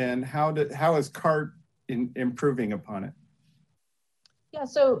 and how is CART improving upon it? Yeah,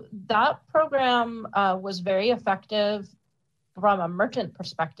 so that program was very effective from a merchant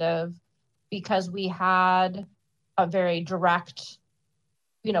perspective because we had a very direct,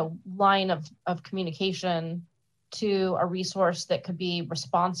 you know, line of communication to a resource that could be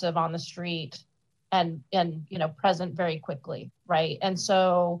responsive on the street and you know, present very quickly, right? And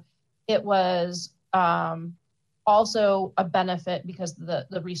so it was also a benefit because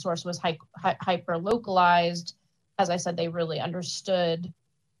the resource was hyper localized. As I said, they really understood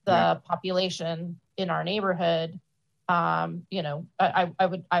the population in our neighborhood. You know, I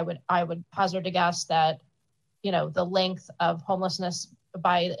would hazard a guess that, you know, the length of homelessness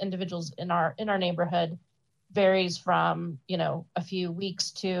by individuals in our neighborhood varies from, you know, a few weeks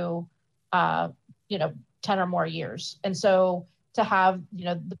to, you know, 10 or more years. And so to have, you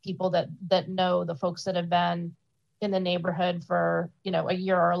know, the people that know the folks that have been in the neighborhood for, you know, a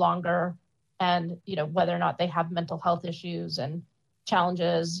year or longer, and, you know, whether or not they have mental health issues and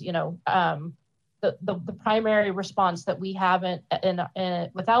challenges, you know, the primary response that we have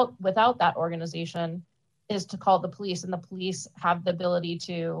without that organization is to call the police, and the police have the ability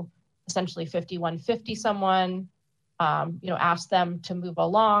to essentially 5150 someone, you know, ask them to move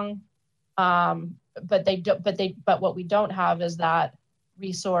along. But what we don't have is that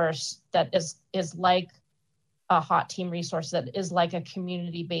resource that is like a hot team resource, that is like a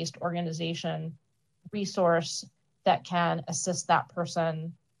community-based organization resource that can assist that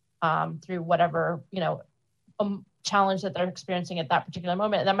person through whatever, you know, challenge that they're experiencing at that particular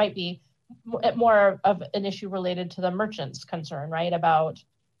moment. And that might be more of an issue related to the merchant's concern, right? About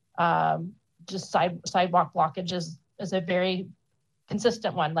just sidewalk blockages is a very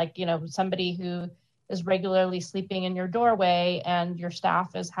consistent one. Like, you know, somebody who is regularly sleeping in your doorway and your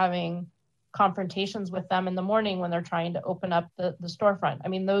staff is having confrontations with them in the morning when they're trying to open up the storefront. I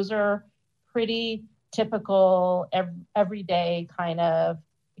mean, those are pretty typical everyday kind of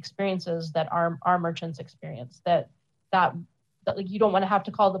experiences that our merchants experience, that like, you don't want to have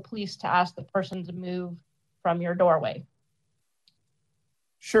to call the police to ask the person to move from your doorway.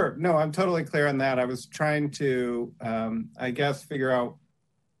 Sure. No, I'm totally clear on that. I was trying to, I guess, figure out,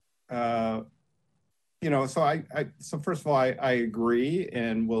 you know, so first of all, I agree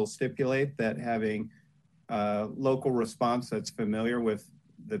and will stipulate that having local response that's familiar with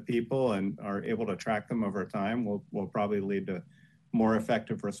the people and are able to track them over time will probably lead to more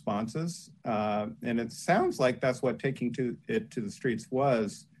effective responses. And it sounds like that's what Taking It to the Streets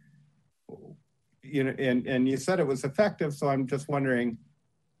was, you know, and you said it was effective. So I'm just wondering,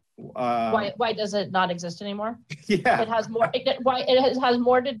 why does it not exist anymore? Yeah, it has more. It has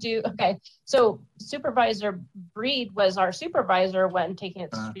more to do. Okay, so Supervisor Breed was our supervisor when Taking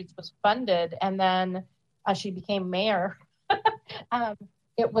It to the Streets was funded, and then she became mayor.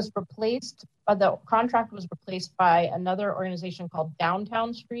 It was replaced. The contract was replaced by another organization called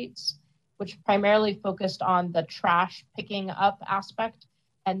Downtown Streets, which primarily focused on the trash picking up aspect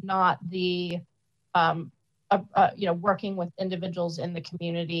and not the you know, working with individuals in the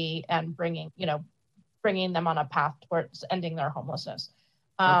community and bringing them on a path towards ending their homelessness.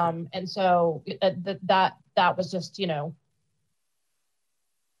 Okay. And so that was just, you know,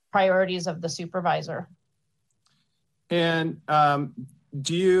 priorities of the supervisor. And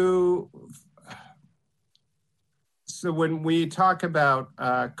so when we talk about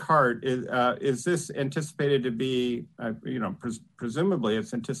CART, is this anticipated to be, you know, presumably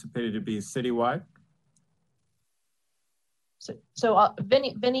it's anticipated to be citywide? So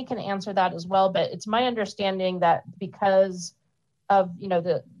Vinny can answer that as well, but it's my understanding that because of,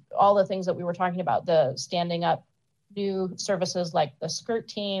 all the things that we were talking about, the standing up new services like the SCIRT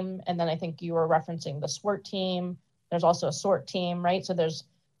team. And then I think you were referencing the SWIRT team. There's also a SORT team, right? So there's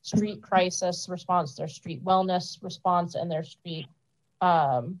street crisis response, there's street wellness response, and there's street,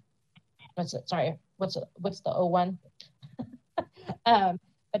 what's the O one?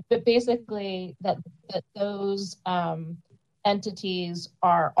 But basically that those entities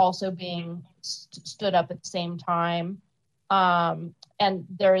are also being stood up at the same time. And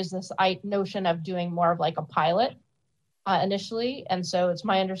there is this notion of doing more of like a pilot initially. And so it's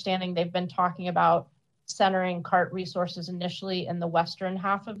my understanding they've been talking about centering CART resources initially in the western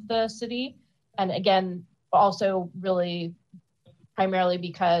half of the city. And again, also really primarily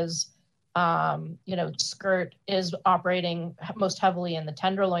because, SCIRT is operating most heavily in the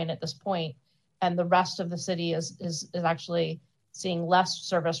Tenderloin at this point, and the rest of the city is actually seeing less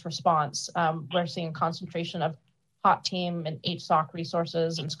service response. We're seeing a concentration of HOT team and HSOC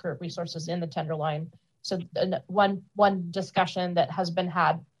resources and SCIRT resources in the Tenderloin. So one discussion that has been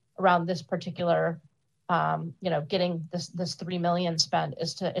had around this particular, getting this $3 million spent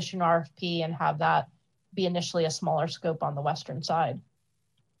is to issue an RFP and have that be initially a smaller scope on the western side.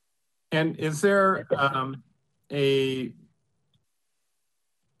 And is there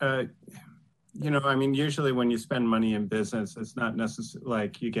usually when you spend money in business, it's not necessarily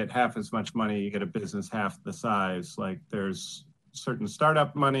like you get half as much money, you get a business half the size. Like there's certain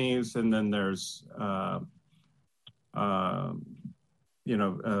startup monies, and then there's, I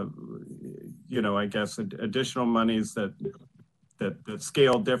guess additional monies that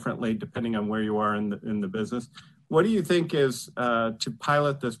scale differently depending on where you are in the business. What do you think is, to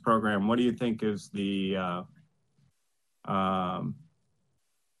pilot this program, what do you think is the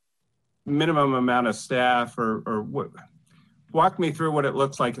minimum amount of staff, or what? Walk me through what it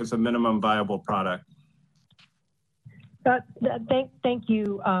looks like as a minimum viable product. Thank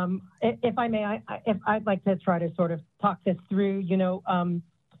you. If I may, I'd like to try to sort of talk this through.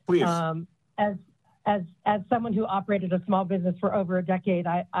 Please. As someone who operated a small business for over a decade,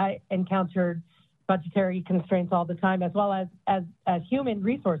 I encountered budgetary constraints all the time, as well as human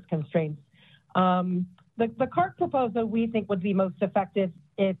resource constraints. The CART proposal we think would be most effective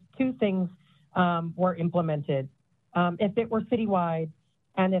if two things were implemented. If it were citywide,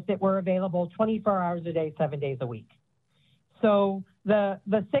 and if it were available 24 hours a day, 7 days a week. So the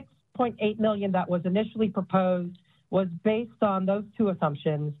 $6.8 million that was initially proposed was based on those two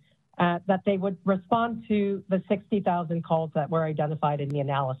assumptions, that they would respond to the 60,000 calls that were identified in the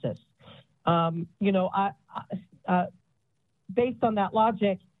analysis. Based on that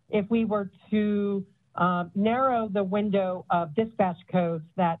logic, if we were to narrow the window of dispatch codes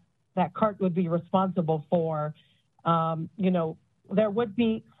that CART would be responsible for, there would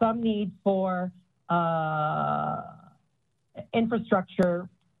be some need for infrastructure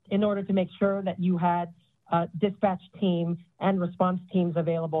in order to make sure that you had a dispatch team and response teams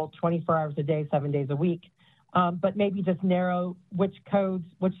available 24 hours a day, 7 days a week. But maybe just narrow which codes,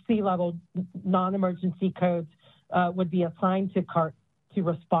 which C-level non-emergency codes would be assigned to CART to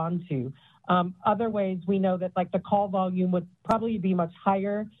respond to. Other ways, we know that like the call volume would probably be much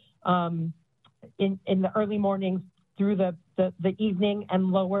higher in the early mornings through the evening,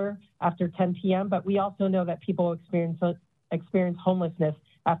 and lower after 10 p.m. But we also know that people experience homelessness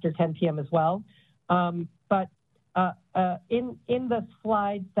after 10 p.m. as well. But in the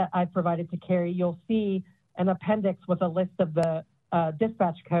slides that I provided to Carrie, you'll see an appendix with a list of the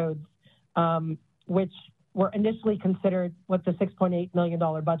dispatch codes, which were initially considered with the $6.8 million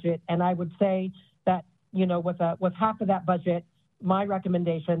budget. And I would say that, with half of that budget, my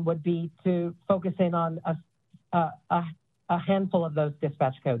recommendation would be to focus in on a handful of those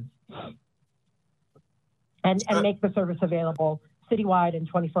dispatch codes and make the service available citywide and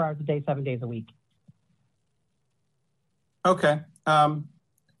 24 hours a day, 7 days a week. Okay.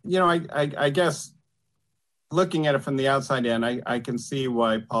 I guess looking at it from the outside in, I can see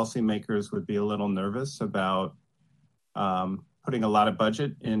why policymakers would be a little nervous about putting a lot of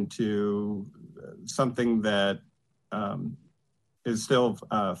budget into something that is still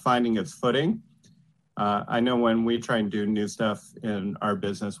finding its footing. I know when we try and do new stuff in our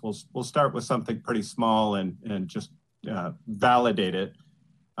business, we'll start with something pretty small and just validate it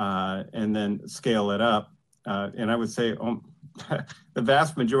and then scale it up. And I would say the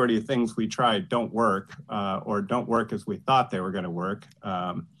vast majority of things we tried don't work or don't work as we thought they were going to work.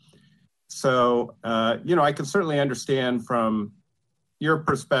 So I can certainly understand from your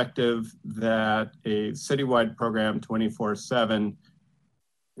perspective that a citywide program 24/7,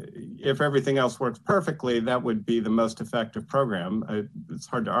 if everything else works perfectly, that would be the most effective program. It's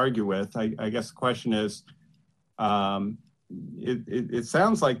hard to argue with. I guess the question is, it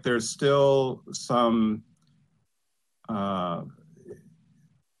sounds like there's still some, I'm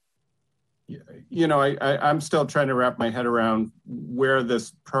still trying to wrap my head around where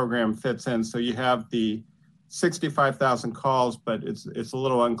this program fits in. So you have the 65,000 calls, but it's a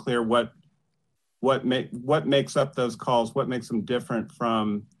little unclear what makes up those calls, what makes them different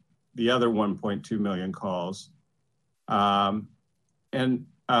from the other 1.2 million calls. I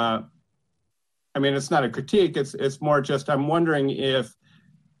mean, it's not a critique, it's more just, I'm wondering if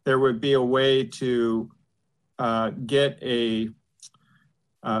there would be a way to get a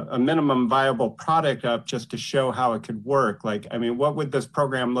minimum viable product up just to show how it could work. Like, I mean, what would this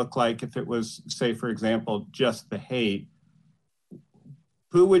program look like if it was, say, for example, just the hate?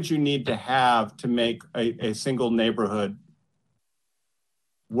 Who would you need to have to make a single neighborhood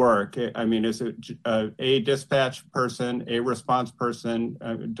work? I mean, is it a dispatch person, a response person?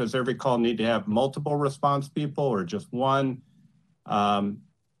 Does every call need to have multiple response people or just one? Are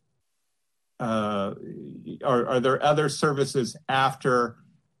there other services after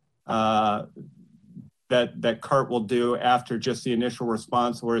that CART will do after just the initial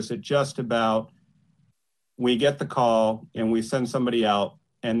response, or is it just about we get the call and we send somebody out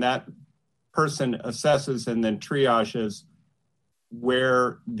and that person assesses and then triages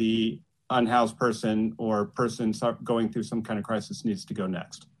where the unhoused person or person going through some kind of crisis needs to go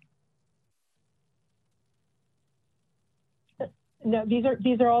next? No, these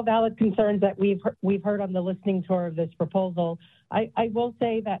are all valid concerns that we've heard on the listening tour of this proposal. I will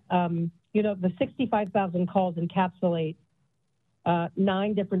say that the 65,000 calls encapsulate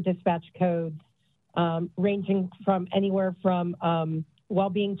 9 different dispatch codes, ranging from anywhere from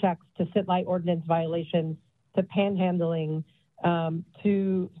well-being checks to sit-light ordinance violations to panhandling,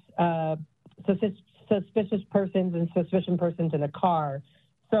 to suspicious persons and suspicion persons in a car.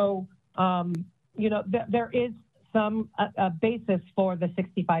 So, there is some basis for the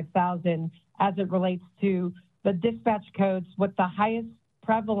 65,000 as it relates to the dispatch codes with the highest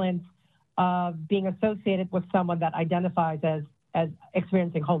prevalence of being associated with someone that identifies as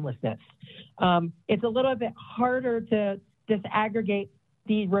experiencing homelessness. It's a little bit harder to disaggregate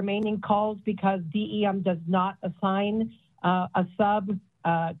the remaining calls because DEM does not assign a sub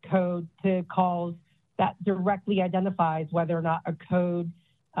code to calls that directly identifies whether or not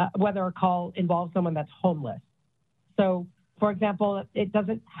whether a call involves someone that's homeless. So, for example, it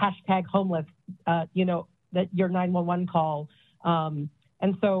doesn't hashtag homeless, that your 911 call. And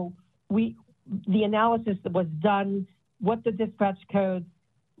so the analysis that was done with the dispatch codes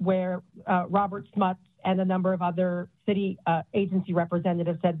where Robert Smuts and a number of other city agency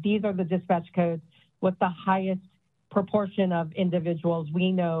representatives said, these are the dispatch codes with the highest proportion of individuals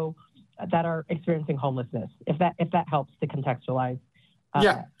we know that are experiencing homelessness, if that helps to contextualize.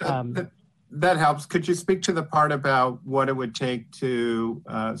 That helps. Could you speak to the part about what it would take to,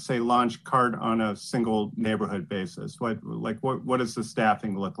 say, launch CART on a single neighborhood basis? What does the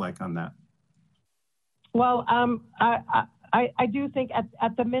staffing look like on that? Well, I do think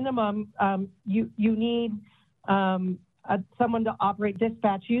at the minimum, you need someone to operate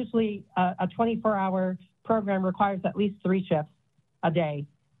dispatch. Usually a 24-hour program requires at least 3 shifts a day.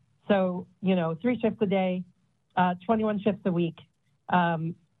 So, 3 shifts a day, 21 shifts a week.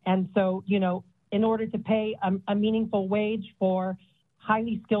 And so, in order to pay a meaningful wage for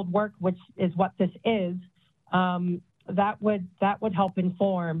highly skilled work, which is what this is, that would help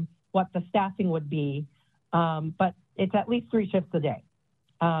inform what the staffing would be. But it's at least 3 shifts a day.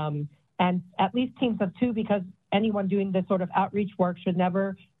 And at least teams of 2, because anyone doing this sort of outreach work should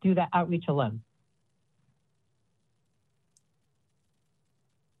never do that outreach alone.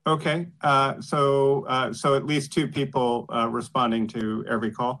 Okay, so at least 2 people responding to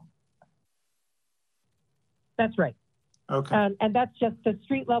every call? That's right. Okay. And that's just the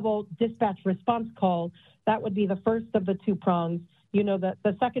street level dispatch response call. That would be the first of the 2 prongs.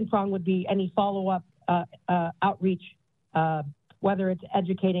 The second prong would be any follow-up outreach, whether it's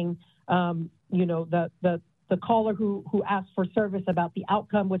educating, the caller who asks for service about the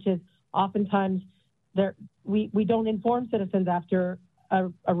outcome, which is oftentimes we don't inform citizens after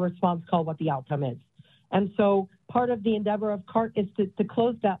a response call what the outcome is. And so part of the endeavor of CART is to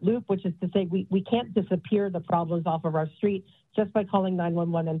close that loop, which is to say we can't disappear the problems off of our street just by calling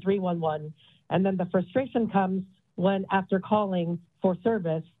 911 and 311. And then the frustration comes when after calling for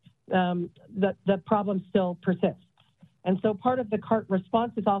service, the problem still persists. And so part of the CART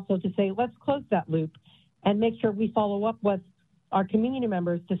response is also to say, let's close that loop and make sure we follow up with our community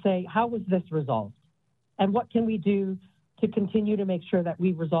members to say, how was this resolved? And what can we do to continue to make sure that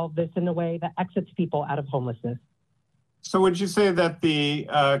we resolve this in a way that exits people out of homelessness? So would you say that the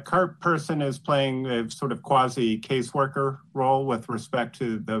CART person is playing a sort of quasi caseworker role with respect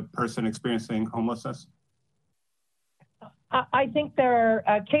to the person experiencing homelessness? I think there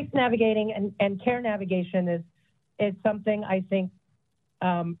are case navigating and care navigation is something I think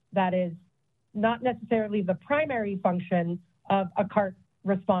that is not necessarily the primary function of a CART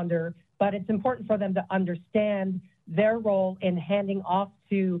responder, but it's important for them to understand their role in handing off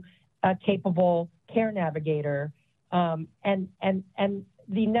to a capable care navigator and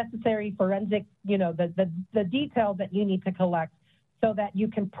the necessary forensic, the details that you need to collect so that you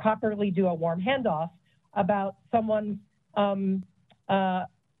can properly do a warm handoff about someone's, I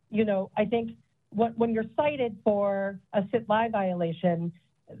think when you're cited for a sit-lie violation,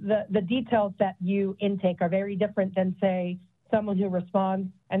 the details that you intake are very different than, say, someone who responds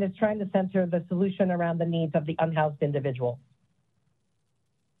and is trying to center the solution around the needs of the unhoused individual.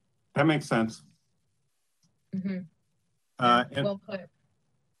 That makes sense. Mm-hmm. Well put.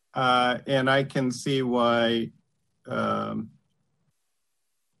 And I can see why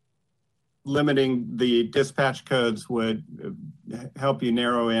limiting the dispatch codes would help you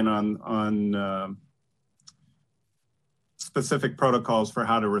narrow in on specific protocols for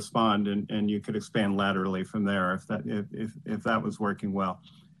how to respond, and you could expand laterally from there if that was working well.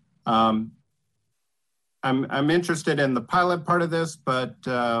 I'm interested in the pilot part of this, but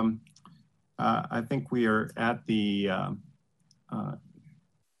I think we are at the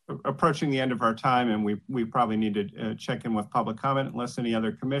approaching the end of our time, and we probably need to check in with public comment unless any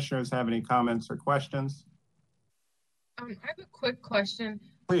other commissioners have any comments or questions. I have a quick question.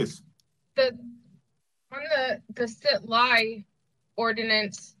 Please. On the sit-lie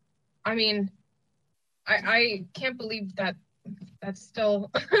ordinance, I mean, I can't believe that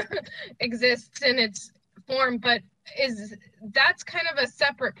still exists in its form, but that's kind of a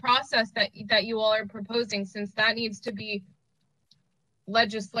separate process that you all are proposing, since that needs to be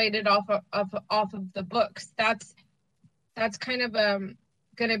legislated off of the books. That's kind of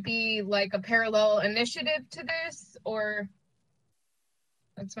going to be like a parallel initiative to this, or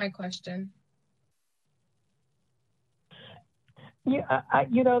that's my question. Yeah,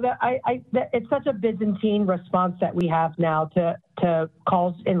 it's such a Byzantine response that we have now to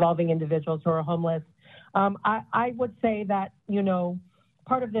calls involving individuals who are homeless. I would say that,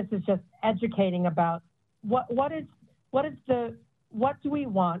 part of this is just educating about what do we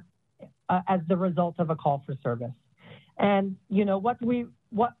want as the result of a call for service, and what's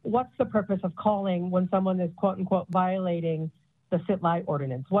the purpose of calling when someone is quote unquote violating the sit-lie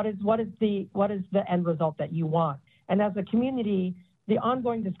ordinance? What is the end result that you want? And as a community, the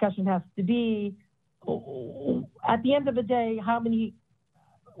ongoing discussion has to be, at the end of the day, how many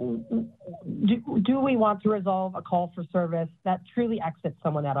do we want to resolve a call for service that truly exits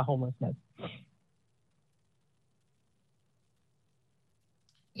someone out of homelessness?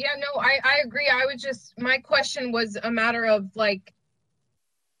 Yeah, no, I agree. My question was a matter of like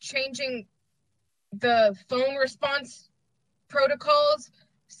changing the phone response protocols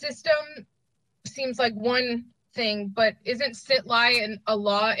system. Seems like one thing, but isn't sit-lie a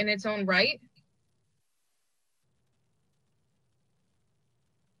law in its own right?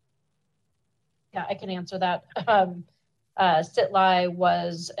 Yeah, I can answer that. Sit-lie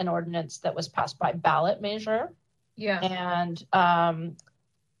was an ordinance that was passed by ballot measure. Yeah. And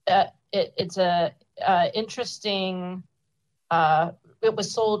it's a interesting, it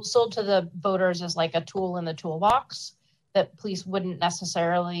was sold to the voters as like a tool in the toolbox that police wouldn't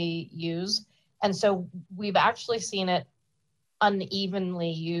necessarily use. And so we've actually seen it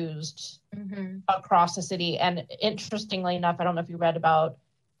unevenly used across the city. And interestingly enough, I don't know if you read about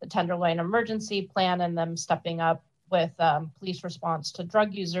the Tenderloin emergency plan and them stepping up with police response to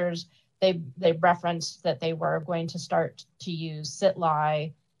drug users. They referenced that they were going to start to use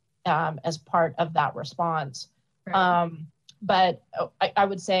sit-lie as part of that response. Right. But I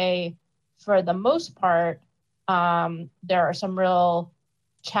would say for the most part, there are some real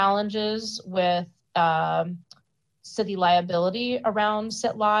challenges with city liability around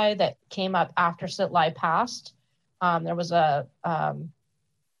sit-lie that came up after sit-lie passed. There was a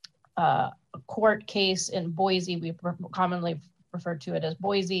court case in Boise, we commonly refer to it as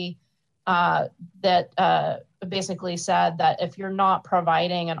Boise, that basically said that if you're not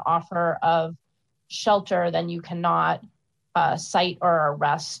providing an offer of shelter, then you cannot cite or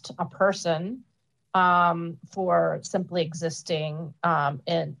arrest a person for simply existing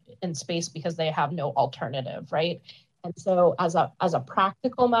in space because they have no alternative, right? And so as a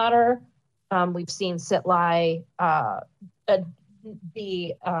practical matter, we've seen sit-lie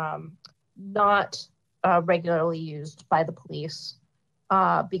be not regularly used by the police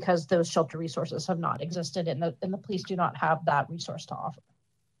because those shelter resources have not existed, and the police do not have that resource to offer.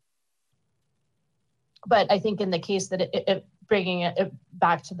 But I think in the case that bringing it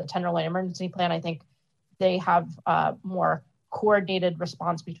back to the Tenderloin Emergency Plan, I think they have more coordinated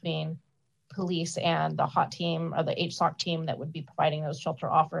response between police and the HOT team or the HSOC team that would be providing those shelter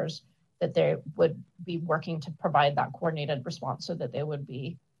offers, that they would be working to provide that coordinated response so that they would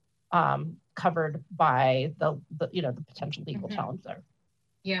be covered by the potential legal challenge there.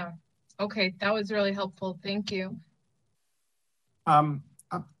 Yeah. Okay. That was really helpful. Thank you.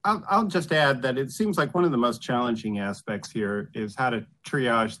 I'll just add that it seems like one of the most challenging aspects here is how to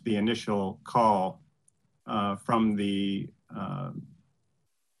triage the initial call from the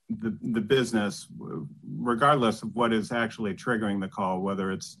business, regardless of what is actually triggering the call,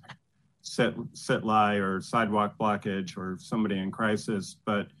 whether it's sit lie or sidewalk blockage or somebody in crisis.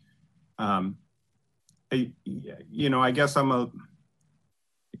 But I guess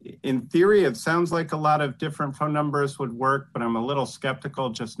in theory, it sounds like a lot of different phone numbers would work, but I'm a little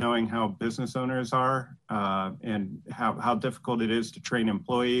skeptical just knowing how business owners are and how difficult it is to train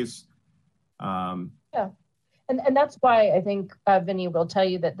employees. Yeah, and that's why I think Vinny will tell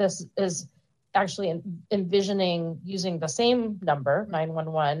you that this is actually envisioning using the same number,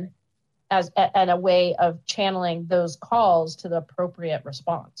 911, as a way of channeling those calls to the appropriate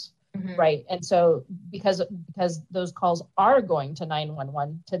response. Mm-hmm. Right. And so because those calls are going to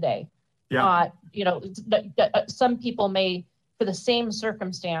 911 today, yeah. Some people may, for the same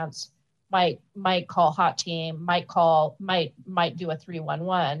circumstance, might call HOT team, might do a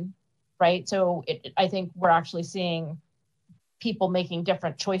 311. Right. So I think we're actually seeing people making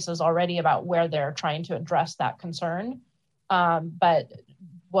different choices already about where they're trying to address that concern. But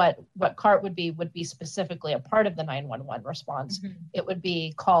what CART would be specifically a part of the 911 response. Mm-hmm. It would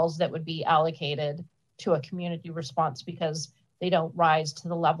be calls that would be allocated to a community response because they don't rise to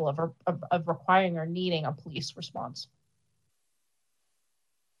the level of requiring or needing a police response.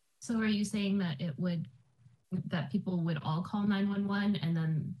 So are you saying that that people would all call 911 and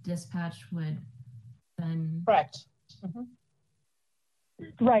then dispatch would then? Correct.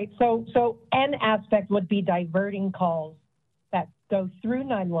 Mm-hmm. Right. So an aspect would be diverting calls that go through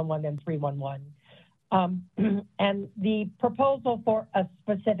 911 and 311. And the proposal for a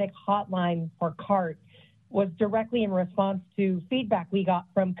specific hotline for CART was directly in response to feedback we got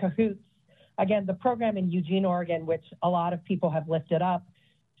from Cahoots. Again, the program in Eugene, Oregon, which a lot of people have lifted up,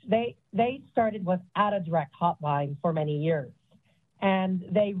 they started without a direct hotline for many years. And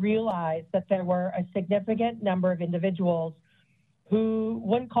they realized that there were a significant number of individuals who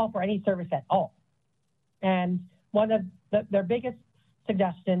wouldn't call for any service at all. And one of their biggest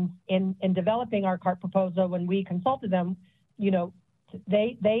suggestions in developing our CART proposal, when we consulted them,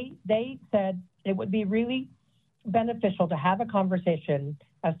 they said it would be really beneficial to have a conversation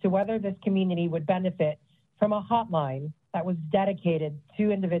as to whether this community would benefit from a hotline that was dedicated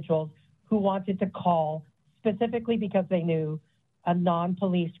to individuals who wanted to call specifically because they knew a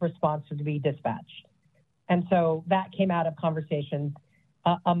non-police response would be dispatched. And so that came out of conversations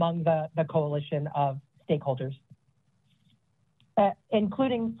among the coalition of stakeholders.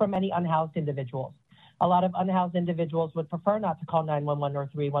 Including for many unhoused individuals. A lot of unhoused individuals would prefer not to call 911 or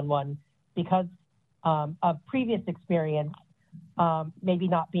 311 because of previous experience maybe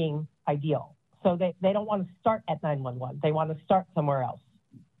not being ideal. So they don't want to start at 911. They want to start somewhere else.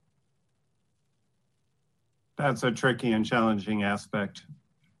 That's a tricky and challenging aspect.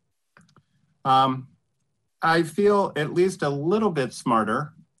 I feel at least a little bit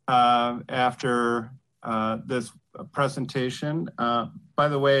smarter after this presentation. By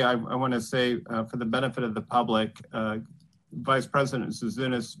the way, I want to say for the benefit of the public, Vice President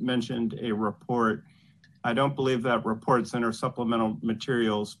Zouzounis mentioned a report. I don't believe that report's in our supplemental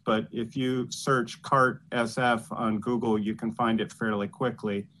materials, but if you search CART SF on Google, you can find it fairly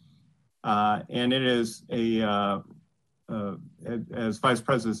quickly. And it is as Vice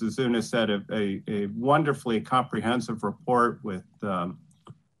President Zouzounis said, a wonderfully comprehensive report with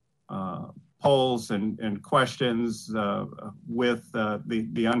polls and questions with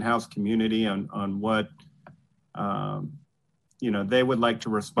the unhoused community on what they would like to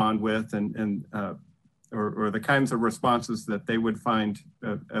respond with or the kinds of responses that they would find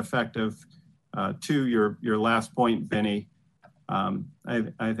effective. To your last point, Vinny,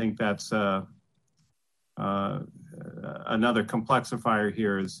 I think that's another complexifier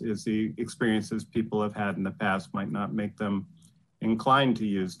here is the experiences people have had in the past might not make them inclined to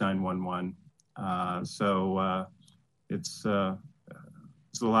use 911. So it's a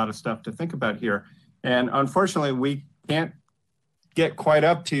lot of stuff to think about here. And unfortunately, we can't get quite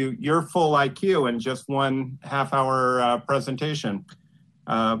up to your full IQ in just one half-hour presentation.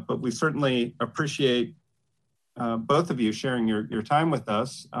 but we certainly appreciate both of you sharing your time with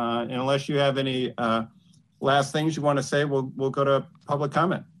us. And unless you have any last things you want to say, we'll go to public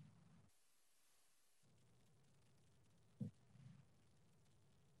comment.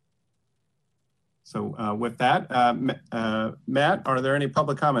 So with that, Matt, are there any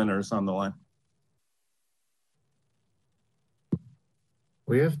public commenters on the line?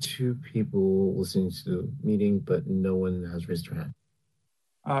 We have 2 people listening to the meeting, but no one has raised their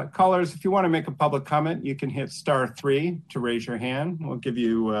hand. Callers, if you want to make a public comment, you can hit *3 to raise your hand. We'll give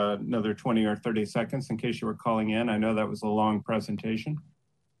you another 20 or 30 seconds in case you were calling in. I know that was a long presentation.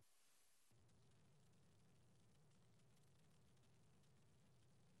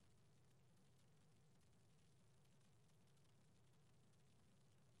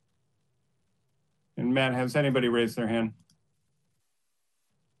 And Matt, has anybody raised their hand?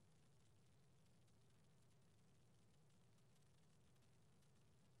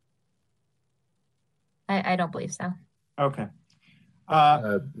 I don't believe so. Okay.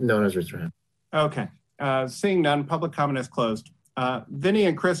 No one has raised their hand. Okay. Seeing none, public comment is closed. Vinny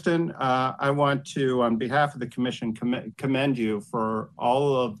and Kristen, I want to, on behalf of the commission, commend you for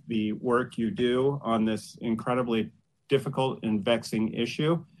all of the work you do on this incredibly difficult and vexing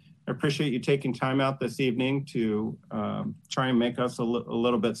issue. I appreciate you taking time out this evening to try and make us a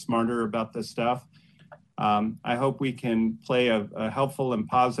little bit smarter about this stuff. I hope we can play a helpful and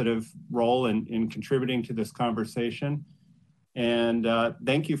positive role in contributing to this conversation. And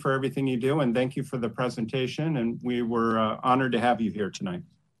thank you for everything you do, and thank you for the presentation. And we were honored to have you here tonight.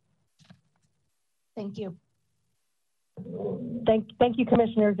 Thank you. Thank you,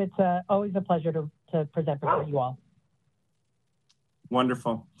 commissioners. It's always a pleasure to present before you all.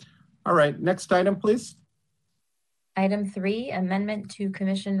 Wonderful. All right, next item, please. Item 3, amendment to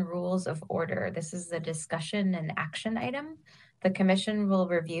commission rules of order. This is a discussion and action item. The commission will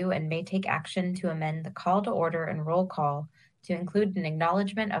review and may take action to amend the call to order and roll call to include an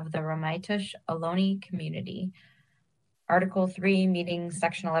acknowledgement of the Ramaytush Ohlone community. Article 3, meetings,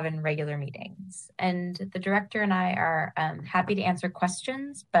 Section 11, regular meetings. And the director and I are happy to answer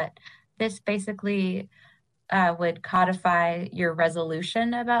questions, but this basically would codify your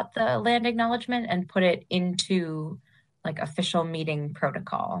resolution about the land acknowledgement and put it into like official meeting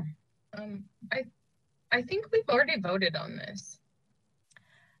protocol. I think we've already voted on this.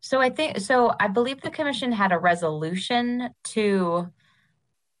 So I believe the commission had a resolution to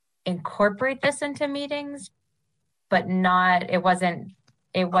incorporate this into meetings, but it wasn't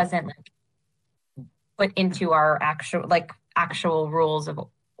like put into our actual rules of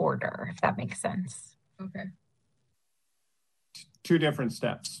order, if that makes sense. Okay. 2 different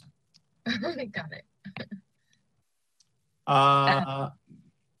steps. Got it.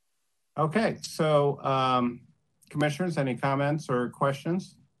 Okay, so commissioners, any comments or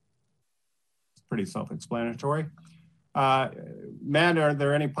questions? It's pretty self-explanatory. Matt, are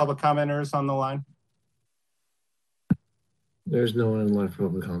there any public commenters on the line? There's no one in line for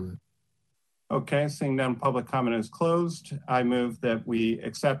public comment. Okay, seeing none, public comment is closed. I move that we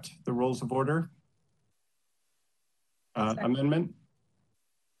accept the rules of order amendment.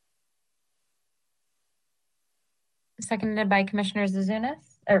 Seconded by Commissioner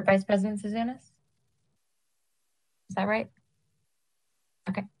Zouzounis, or Vice President Zouzounis. Is that right?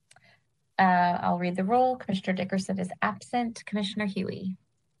 Okay. I'll read the roll. Commissioner Dickerson is absent. Commissioner Huey.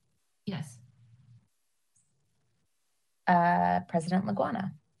 Yes. President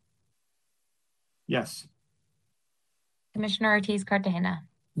Laguana. Yes. Commissioner Ortiz Cartagena.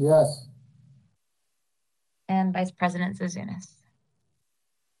 Yes. And Vice President Zouzounis.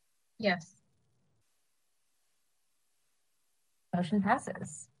 Yes. Motion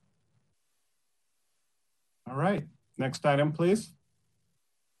passes. All right, next item, please.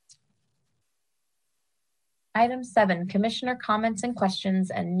 Item 7, Commissioner comments and questions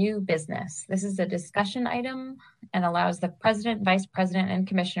and new business. This is a discussion item and allows the President, Vice President, and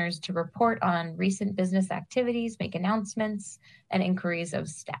Commissioners to report on recent business activities, make announcements, and inquiries of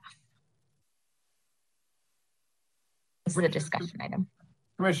staff. This is a discussion item.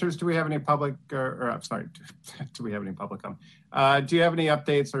 Commissioners, do we have any public, I'm sorry, do we have any public comment? Do you have any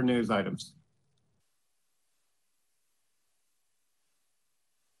updates or news items?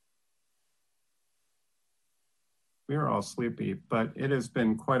 We are all sleepy, but it has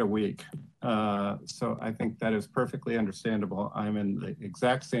been quite a week. So I think that is perfectly understandable. I'm in the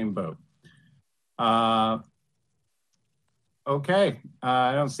exact same boat. Okay,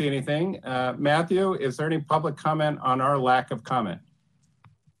 I don't see anything. Matthew, is there any public comment on our lack of comment?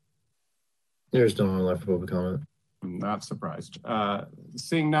 There's no one left for public comment. I'm not surprised.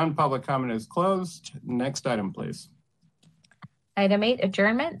 Seeing none, public comment is closed. Next item, please. Item 8,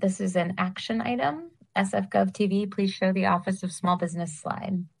 adjournment. This is an action item. SF Gov TV, please show the Office of Small Business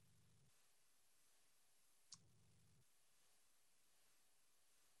slide.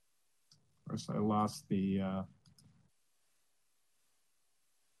 Of course, I lost the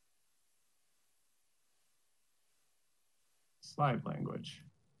slide language.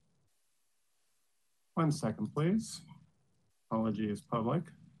 1 second, please. Apologies, public.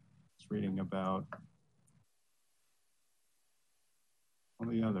 Just reading about all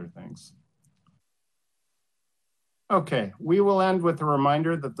the other things. Okay, we will end with a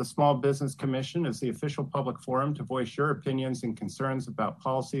reminder that the Small Business Commission is the official public forum to voice your opinions and concerns about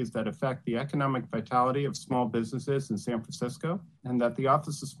policies that affect the economic vitality of small businesses in San Francisco, and that the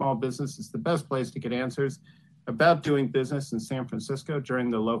Office of Small Business is the best place to get answers about doing business in San Francisco during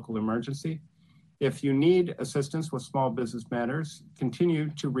the local emergency. If you need assistance with small business matters,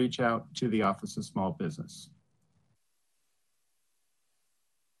 continue to reach out to the Office of Small Business.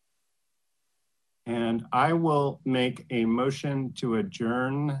 And I will make a motion to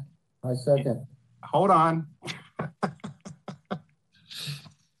adjourn. I second. Hold on.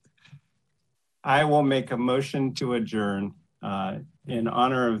 I will make a motion to adjourn in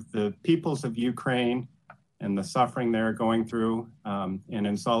honor of the peoples of Ukraine and the suffering they're going through, and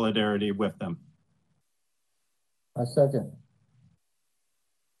in solidarity with them. I second.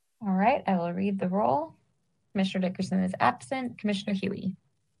 All right, I will read the roll. Commissioner Dickerson is absent. Commissioner Huey.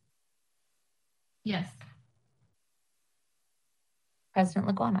 Yes. President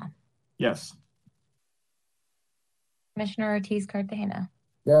Laguana. Yes. Commissioner Ortiz Cartagena.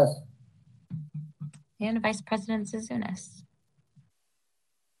 Yes. And Vice President Zouzounis.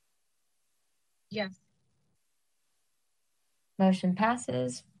 Yes. Motion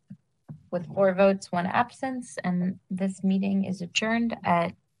passes with 4 votes, 1 absence, and this meeting is adjourned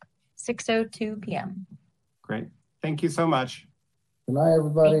at 6:02 p.m. Great. Thank you so much. Good night,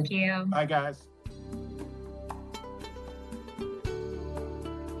 everybody. Thank you. Bye, guys.